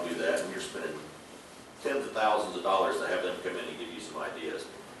go out and do that, and you're spending tens of thousands of dollars to have them come in and give you some ideas.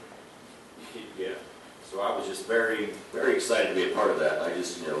 Yeah. So I was just very, very excited to be a part of that. I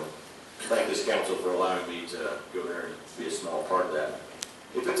just, thank this council for allowing me to go there and be a small part of that.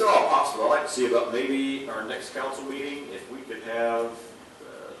 If it's at all possible, I'd like to see about maybe our next council meeting, if we could have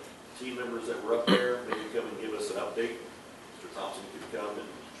team members that were up there, maybe come and give us an update. Mr. Thompson could come and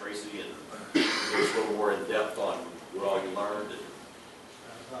Tracy and give us a little more in depth on what all you learned.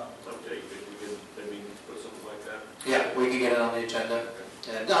 Okay, you think we can maybe put something like that? Yeah, we can get it on the agenda.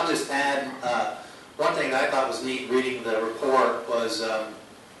 And I'll just add, one thing that I thought was neat reading the report was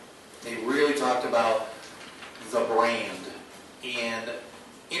they really talked about the brand and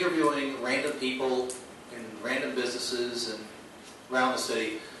interviewing random people in random businesses and around the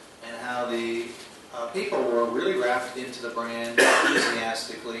city and how the people were really wrapped into the brand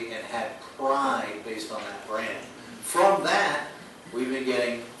enthusiastically and had pride based on that brand. From that, we've been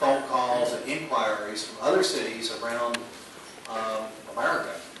getting phone calls and inquiries from other cities around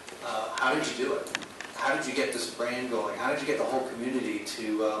America. How did you do it? How did you get this brand going? How did you get the whole community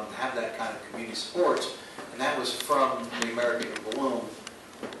to have that kind of community support? And that was from the American Bloom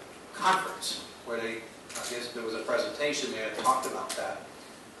conference, where I guess there was a presentation there that talked about that.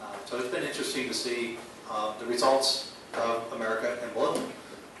 So it's been interesting to see the results of America in Bloom.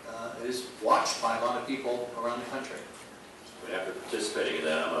 It is watched by a lot of people around the country. After participating in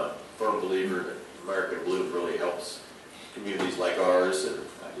that, I'm a firm believer that American Bloom really helps communities like ours, and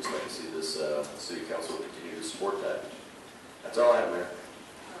I just like to see this city council continue to support that. That's all I have, Mayor.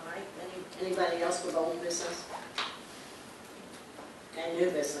 All right, anybody else with old business? Okay, new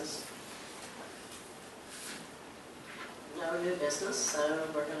business. No new business, so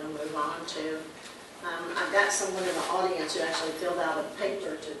we're going to move on to, I've got someone in the audience who actually filled out a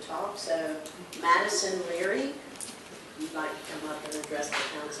paper to talk, so Madison Leary, you'd like to come up and address the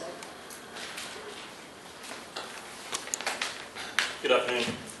council. Good afternoon.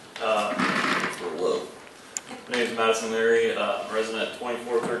 My name is Madison Leary, resident at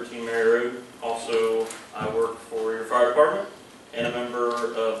 2413 Mary Road. Also, I work for your fire department and a member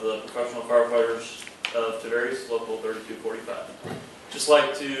of the Professional Firefighters of Tavares, Local 3245. Just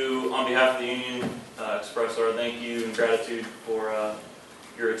like to, on behalf of the union, express our thank you and gratitude for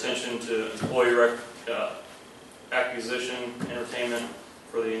your attention to employee acquisition, entertainment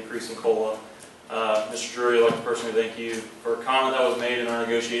for the increase in COLA. Mr. Drury, I'd like to personally thank you for a comment that was made in our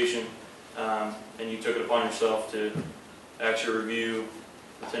negotiation, and you took it upon yourself to actually review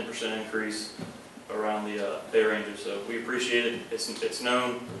the 10% increase around the pay ranges. So we appreciate it. It's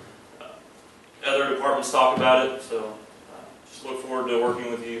known. Other departments talk about it, so just look forward to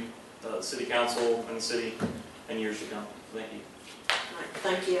working with you, the City Council and the city in years to come. Thank you. All right,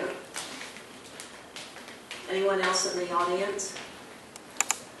 thank you. Anyone else in the audience?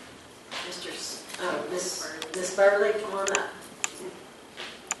 Miss Burley, come on up.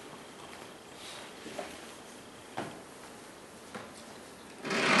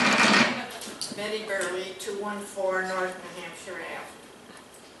 Betty Burley, 214 North New Hampshire Ave.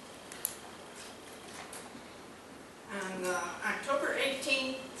 On October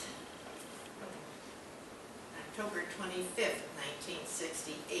 18th, October 25th,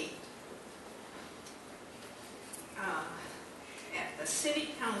 1968, at the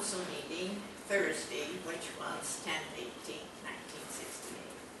City Council meeting Thursday, which was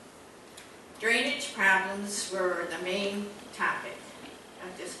 10/18/1968. Drainage problems were the main topic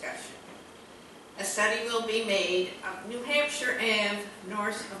of discussion. A study will be made of New Hampshire Ave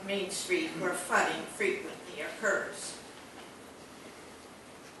north of Main Street where flooding frequently occurs.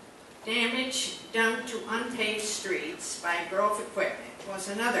 Damage done to unpaved streets by Grove equipment was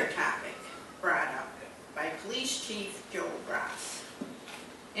another topic brought up by Police Chief Joe Ross.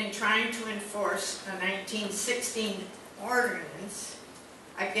 In trying to enforce a 1916 ordinance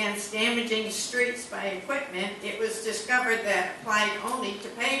against damaging streets by equipment, it was discovered that applied only to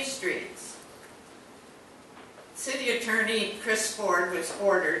paved streets. City Attorney Chris Ford was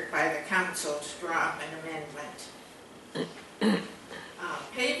ordered by the council to draw up an amendment.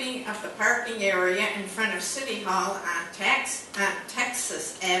 Paving of the parking area in front of City Hall on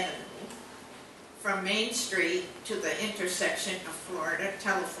Texas Avenue from Main Street to the intersection of Florida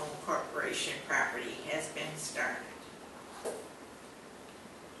Telephone Corporation property has been started.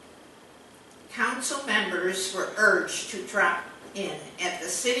 Council members were urged to drop in at the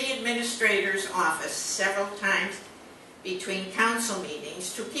city administrator's office several times between council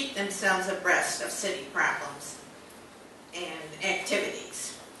meetings to keep themselves abreast of city problems and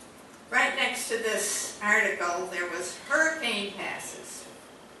activities. Right next to this article, there was hurricane passes.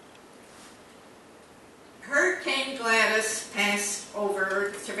 Hurricane Gladys passed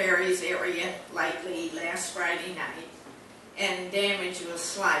over Tavares area lightly last Friday night, and damage was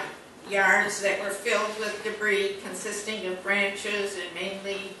slight. Yards that were filled with debris consisting of branches and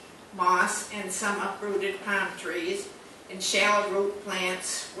mainly moss and some uprooted palm trees and shallow root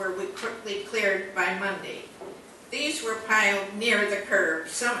plants were quickly cleared by Monday. These were piled near the curb,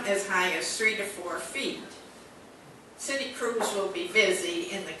 some as high as 3 to 4 feet. City crews will be busy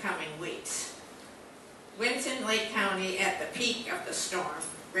in the coming weeks. Winds in Lake County at the peak of the storm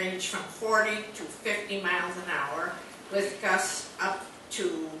ranged from 40 to 50 miles an hour, with gusts up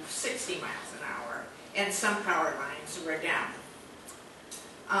to 60 miles an hour, and some power lines were down.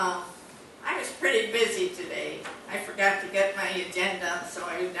 I was pretty busy today. I forgot to get my agenda, so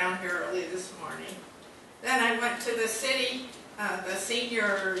I was down here early this morning. Then I went to the city, the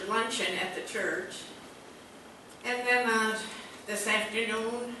senior luncheon at the church. And then this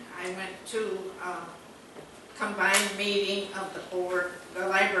afternoon, I went to a combined meeting of the board, the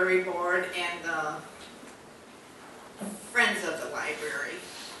library board, and the Friends of the Library.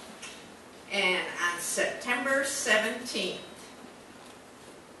 And on September 17th,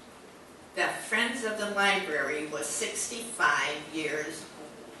 the Friends of the Library was 65 years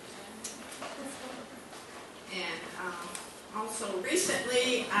old. And also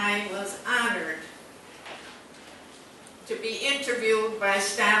recently, I was honored to be interviewed by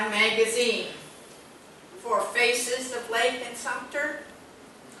Style Magazine for Faces of Lake and Sumter.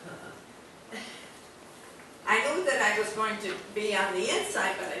 I knew that I was going to be on the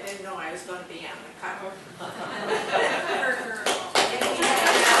inside, but I didn't know I was going to be on the cover.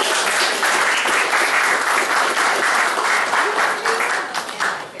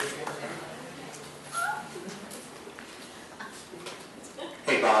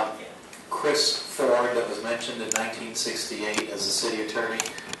 Hey Bob, Chris Ford that was mentioned in 1968 as the city attorney,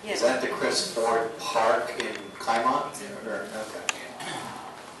 Yes. is that the Chris Ford Park in Climont? Or, okay.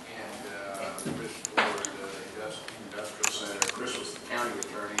 And Chris Ford, Industrial Center. Chris was the county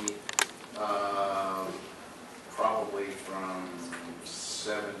attorney, probably from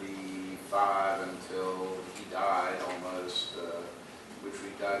 75 until he died almost, which he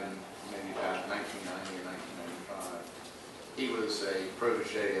died in maybe about 1990 or 1995. He was a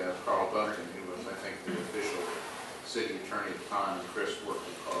protege of Carl Bunnerton, who was, I think, the official city attorney at the time, and Chris worked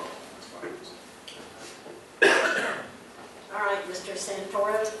with Carl. All right, Mr.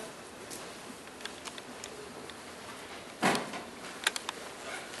 Santoro.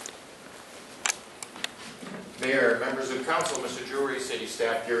 Mayor, members of council, Mr. Drury, city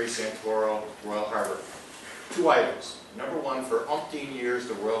staff, Gary Santoro, Royal Harbor. 2 items. Number one, for umpteen years,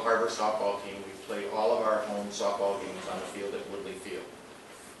 the Royal Harbor softball team, we played all of our home softball games on the field at Woodley Field.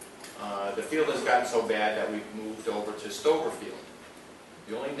 The field has gotten so bad that we've moved over to Stover Field.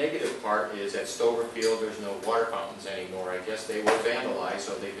 The only negative part is at Stover Field, there's no water fountains anymore. I guess they were vandalized,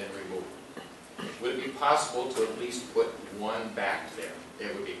 so they've been removed. Would it be possible to at least put one back there?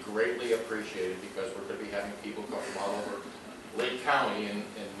 It would be greatly appreciated because we're going to be having people come from all over Lake County and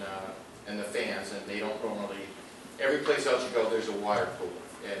and the fans, and they don't normally, every place else you go, there's a water cooler.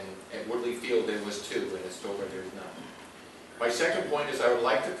 And at Woodley Field, there was 2, and at Stover, there's none. My second point is I would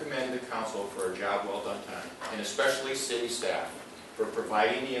like to commend the council for a job well done tonight, and especially city staff for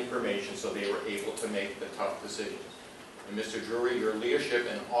providing the information so they were able to make the tough decisions. And Mr. Drury, your leadership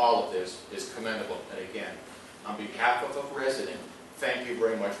in all of this is commendable. And again, on behalf of a resident, thank you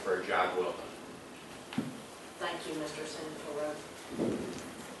very much for a job well done. Thank you, Mr. Sanford.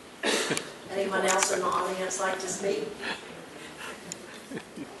 Anyone else in the audience like to speak?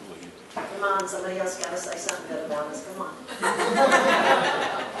 Come on, somebody else got to say something good about us. Come on.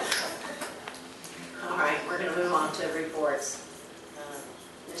 All right, we're going to move on to reports.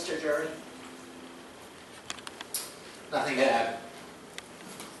 Mr. Jury. Nothing to add.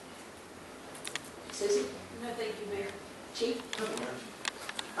 Susie? No, thank you, Mayor. Chief?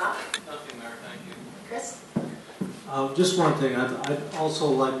 Bob? Nothing, Mayor, thank you. Chris? Just one thing, I'd also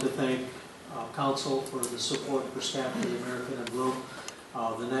like to thank Council for the support for staff of the American in Bloom.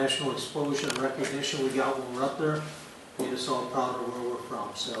 The national exposure and recognition we got when we were up there made us all proud of where we're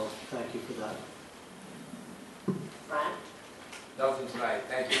from, so thank you for that. Brian? Nothing tonight,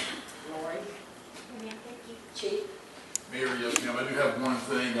 thank you. Lori? Chief? Mayor, yes, ma'am, I do have one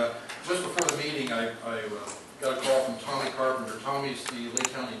thing. Just before the meeting, I got a call from Tommy Carpenter. Tommy's the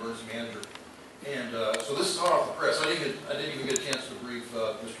Lake County Emergency Manager. And so this is hot off the press. I didn't even get a chance to brief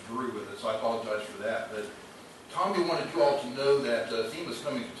Mr. Drew with it, so I apologize for that. But Tommy wanted you all to know that FEMA's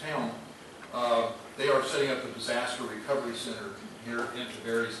coming to town. They are setting up a disaster recovery center here in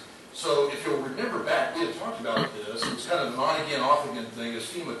Tavares. So if you'll remember back, we had talked about this. It was kind of an on-again, off-again thing. Is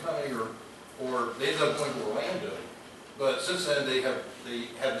FEMA coming, or they ended up going to Orlando. But since then, they have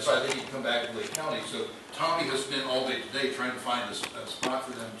decided they need to come back to Lake County. So Tommy has spent all day today trying to find a spot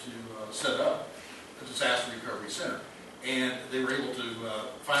for them to set up a disaster recovery center. And they were able to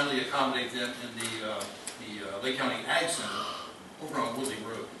finally accommodate them in the Lake County Ag Center over on Woodley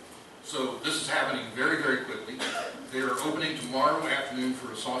Road. So this is happening very, very quickly. They are opening tomorrow afternoon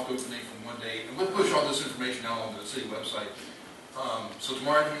for a soft opening from 1 day. And we'll push all this information out on the city website. So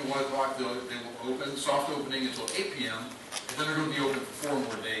tomorrow afternoon, 1 o'clock, they will open, soft opening until 8 p.m., and then they're going to be open for 4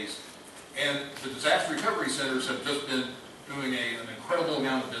 more days. And the disaster recovery centers have just been doing an incredible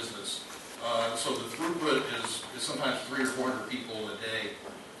amount of business. So the throughput is sometimes 300 or 400 people a day.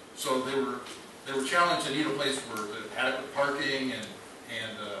 So they were challenged to need a place for the adequate parking and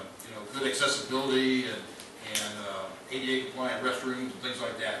good accessibility and ADA compliant restrooms and things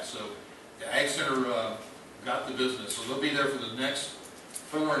like that. So the Ag Center got the business. So they'll be there for the next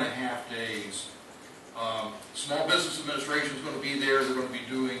 4.5 days. Small Business Administration is going to be there. They're going to be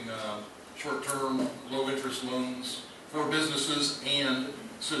doing short-term, low-interest loans for businesses and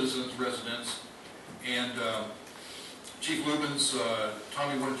citizens, residents. And Chief Lubin's,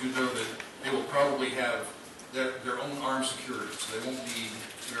 Tommy wanted you to know that they will probably have their own armed security, so they won't need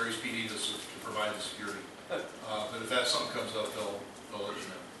Tavares PD to provide the security. But if that something comes up, they'll let you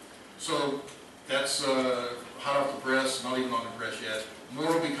know. So that's hot off the press, not even on the press yet.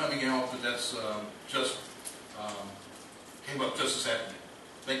 More will be coming out, but that's just came up just this afternoon.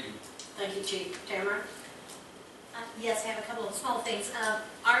 Thank you. Thank you, Chief. Tamara? Yes, I have a couple of small things.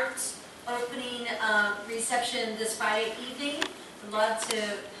 Art opening reception this Friday evening. I'd love to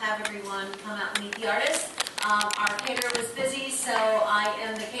have everyone come out and meet the artist. Our caterer was busy, so I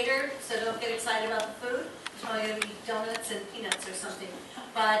am the caterer, so don't get excited about the food. It's probably going to be donuts and peanuts or something.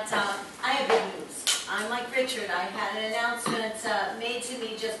 But I have good news. I'm like Richard. I had an announcement made to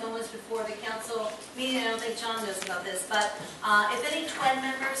me just moments before the council meeting. I don't think John knows about this, but if any TWED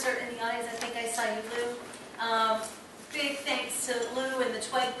members are in the audience, I think I saw you, Lou. Big thanks to Lou and the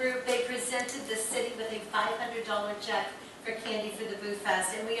TWED group. They presented the city with a $500 check for candy for the Boo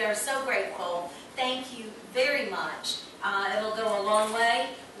Fest, and we are so grateful. Thank you very much. It'll go a long way.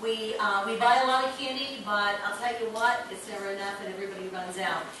 We buy a lot of candy, but I'll tell you what, it's never enough and everybody runs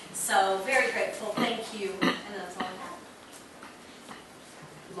out. So very grateful. Thank you. And that's all I have.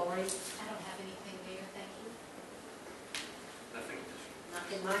 Lori? I don't have anything, Mayor. Thank you. Nothing.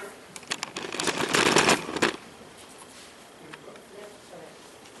 Nothing, Mike?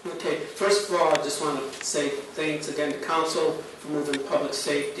 Okay, first of all, I just want to say thanks again to Council for moving public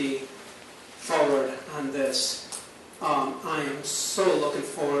safety forward on this. I am so looking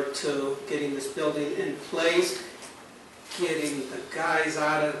forward to getting this building in place, getting the guys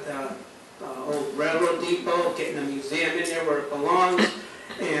out of the old railroad depot, getting the museum in there where it belongs,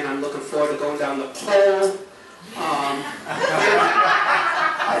 and I'm looking forward to going down the pole.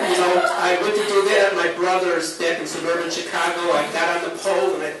 I went to do that at my brother's back in suburban Chicago. I got on the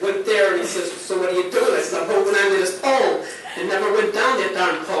pole and I went there and he says, "So what are you doing?" I said, "I'm holding on to this pole." It never went down that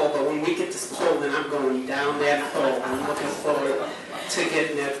darn pole, but when we get this pole, then I'm going down that pole. I'm looking forward to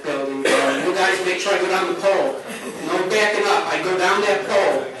getting that building going. You guys make sure I go down the pole. No backing up. I go down that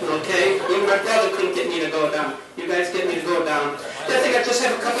pole, okay? Even my brother couldn't get me to go down. You guys get me to go down. I think I just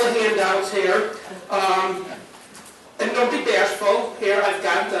have a couple of handouts here. And don't be bashful. Here I've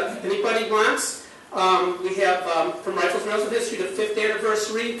got, anybody wants, we have from Rifles Rails of History, the 5th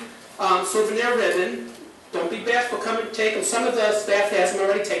anniversary souvenir ribbon. Don't be bashful, come and take them. Some of the staff has them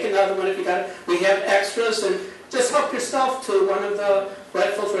already, take another one if you got it. We have extras, and just help yourself to one of the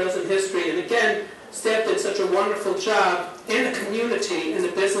Rifles Rails in History. And again, staff did such a wonderful job in the community, in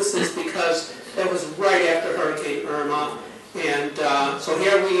the businesses, because it was right after Hurricane Irma. And so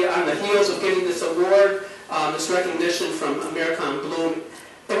here we, on the heels of getting this award, this recognition from American Bloom,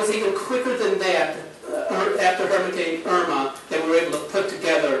 it was even quicker than that, after Hurricane Irma, that we were able to put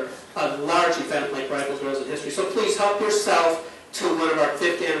together a large event like Rifles Rails in History. So please help yourself to one of our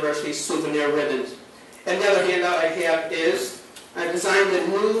 5th anniversary souvenir ribbons. And the other handout I have is, I designed a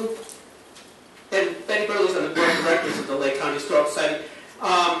new, and Betty Burley's on the board of directors of the Lake County Historical Society,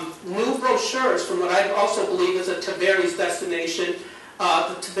 new brochures from what I also believe is a Tavares destination,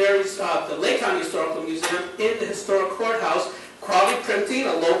 the Lake County Historical Museum in the historic courthouse. Quality Printing,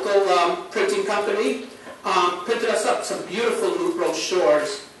 a local printing company, printed us up some beautiful new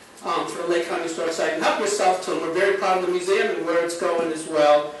brochures for the Lake County Historical Society. And help yourself to them. We're very proud of the museum and where it's going as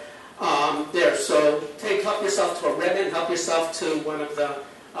well there. So help yourself to a ribbon, help yourself to one of the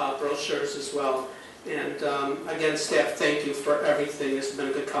brochures as well. And again, staff, thank you for everything. It's been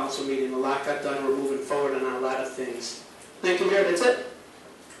a good council meeting. A lot got done. We're moving forward on a lot of things. Thank you, Mayor. That's it.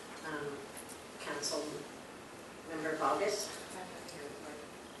 Council Member Boggus.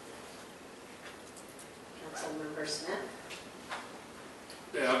 Councilmember Smith.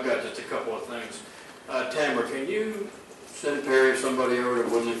 Yeah, I've got just a couple of things. Tamara, can you send Perry or somebody over to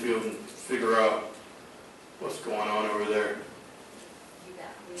Woodleyfield and figure out what's going on over there? You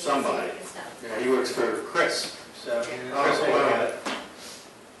bet. Somebody. Yeah, he works for Chris, so Chris will wow. get it.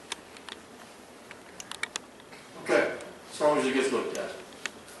 Okay, as long as it gets looked at.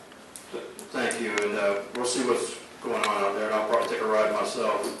 Thank you, and we'll see what's going on out there, and I'll probably take a ride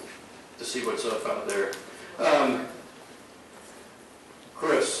myself to see what's up out there.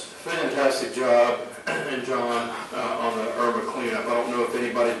 Chris, fantastic job, and John, on the urban cleanup. I don't know if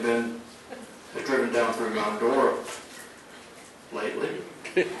anybody's been driven down through Mount Dora lately,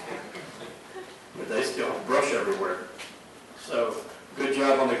 but they still have brush everywhere. So, good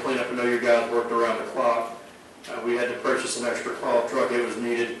job on the cleanup. I know you guys worked around the clock. We had to purchase an extra plow truck. It was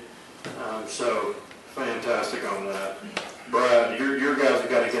needed. So, fantastic on that. Brad, your guys have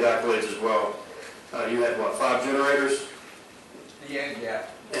got to get accolades as well. You had, what, 5 generators? Yeah.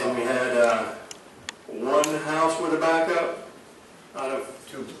 And we had one house with a backup out of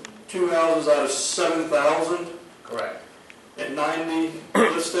two houses out of 7,000. Correct. At 90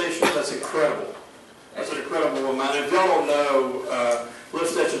 lift stations. That's incredible. That's an incredible amount. If y'all don't know,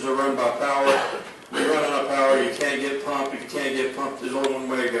 lift stations are run by power. You run out of power, you can't get pumped. If you can't get pumped, there's only one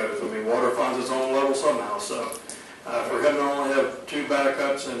way it goes. I mean, water finds its own level somehow. So for him to only have 2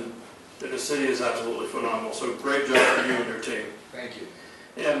 backups and the city is absolutely phenomenal. So great job for you and your team. Thank you.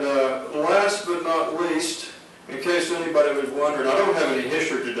 And last but not least, in case anybody was wondering, I don't have any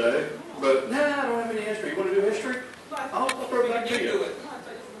history today, but I don't have any history. You want to do history? I'll throw it back to you. I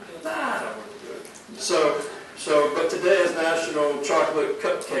don't want to do it. But today is National Chocolate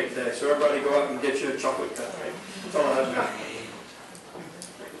Cupcake Day, so everybody go out and get you a chocolate cupcake. That's all I have.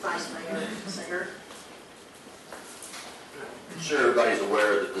 Vice Mayor Singer. I'm sure everybody's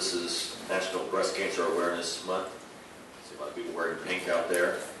aware that this is National Breast Cancer Awareness Month. See a lot of people wearing pink out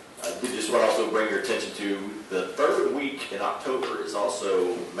there. I did just want to also bring your attention to the 3rd week in October is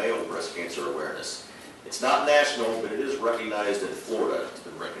also Male Breast Cancer Awareness. It's not national, but it is recognized in Florida. It's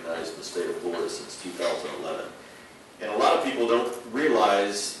been recognized in the state of Florida since 2011. And a lot of people don't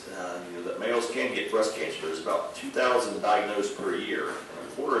realize that males can get breast cancer. There's about 2,000 diagnosed per year. And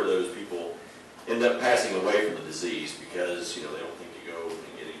a quarter of those people end up passing away from the disease because they don't think to go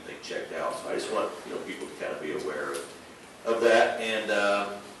and get anything checked out. So I just want people to kind of be aware of that. And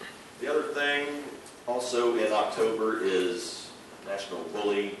the other thing also in October is National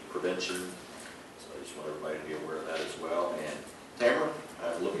Bully Prevention. So I just want everybody to be aware of that as well. And Tamara,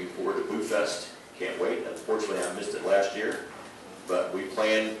 I'm looking forward to Boo Fest. Can't wait. Unfortunately, I missed it last year, but we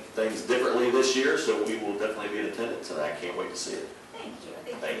plan things differently this year, so we will definitely be in attendance, and I can't wait to see it. Thank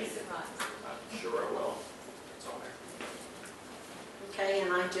you. Thank you. I'm sure I will. It's on there. Okay,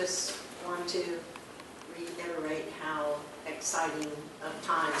 and I just want to reiterate how exciting of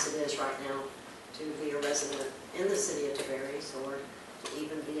times it is right now. to be a resident in the city of Tavares, or to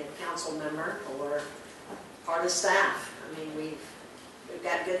even be a council member or part of staff. I mean, we've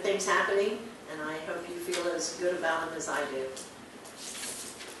got good things happening, and I hope you feel as good about them as I do.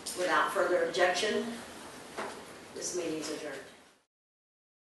 Without further objection, this meeting is adjourned.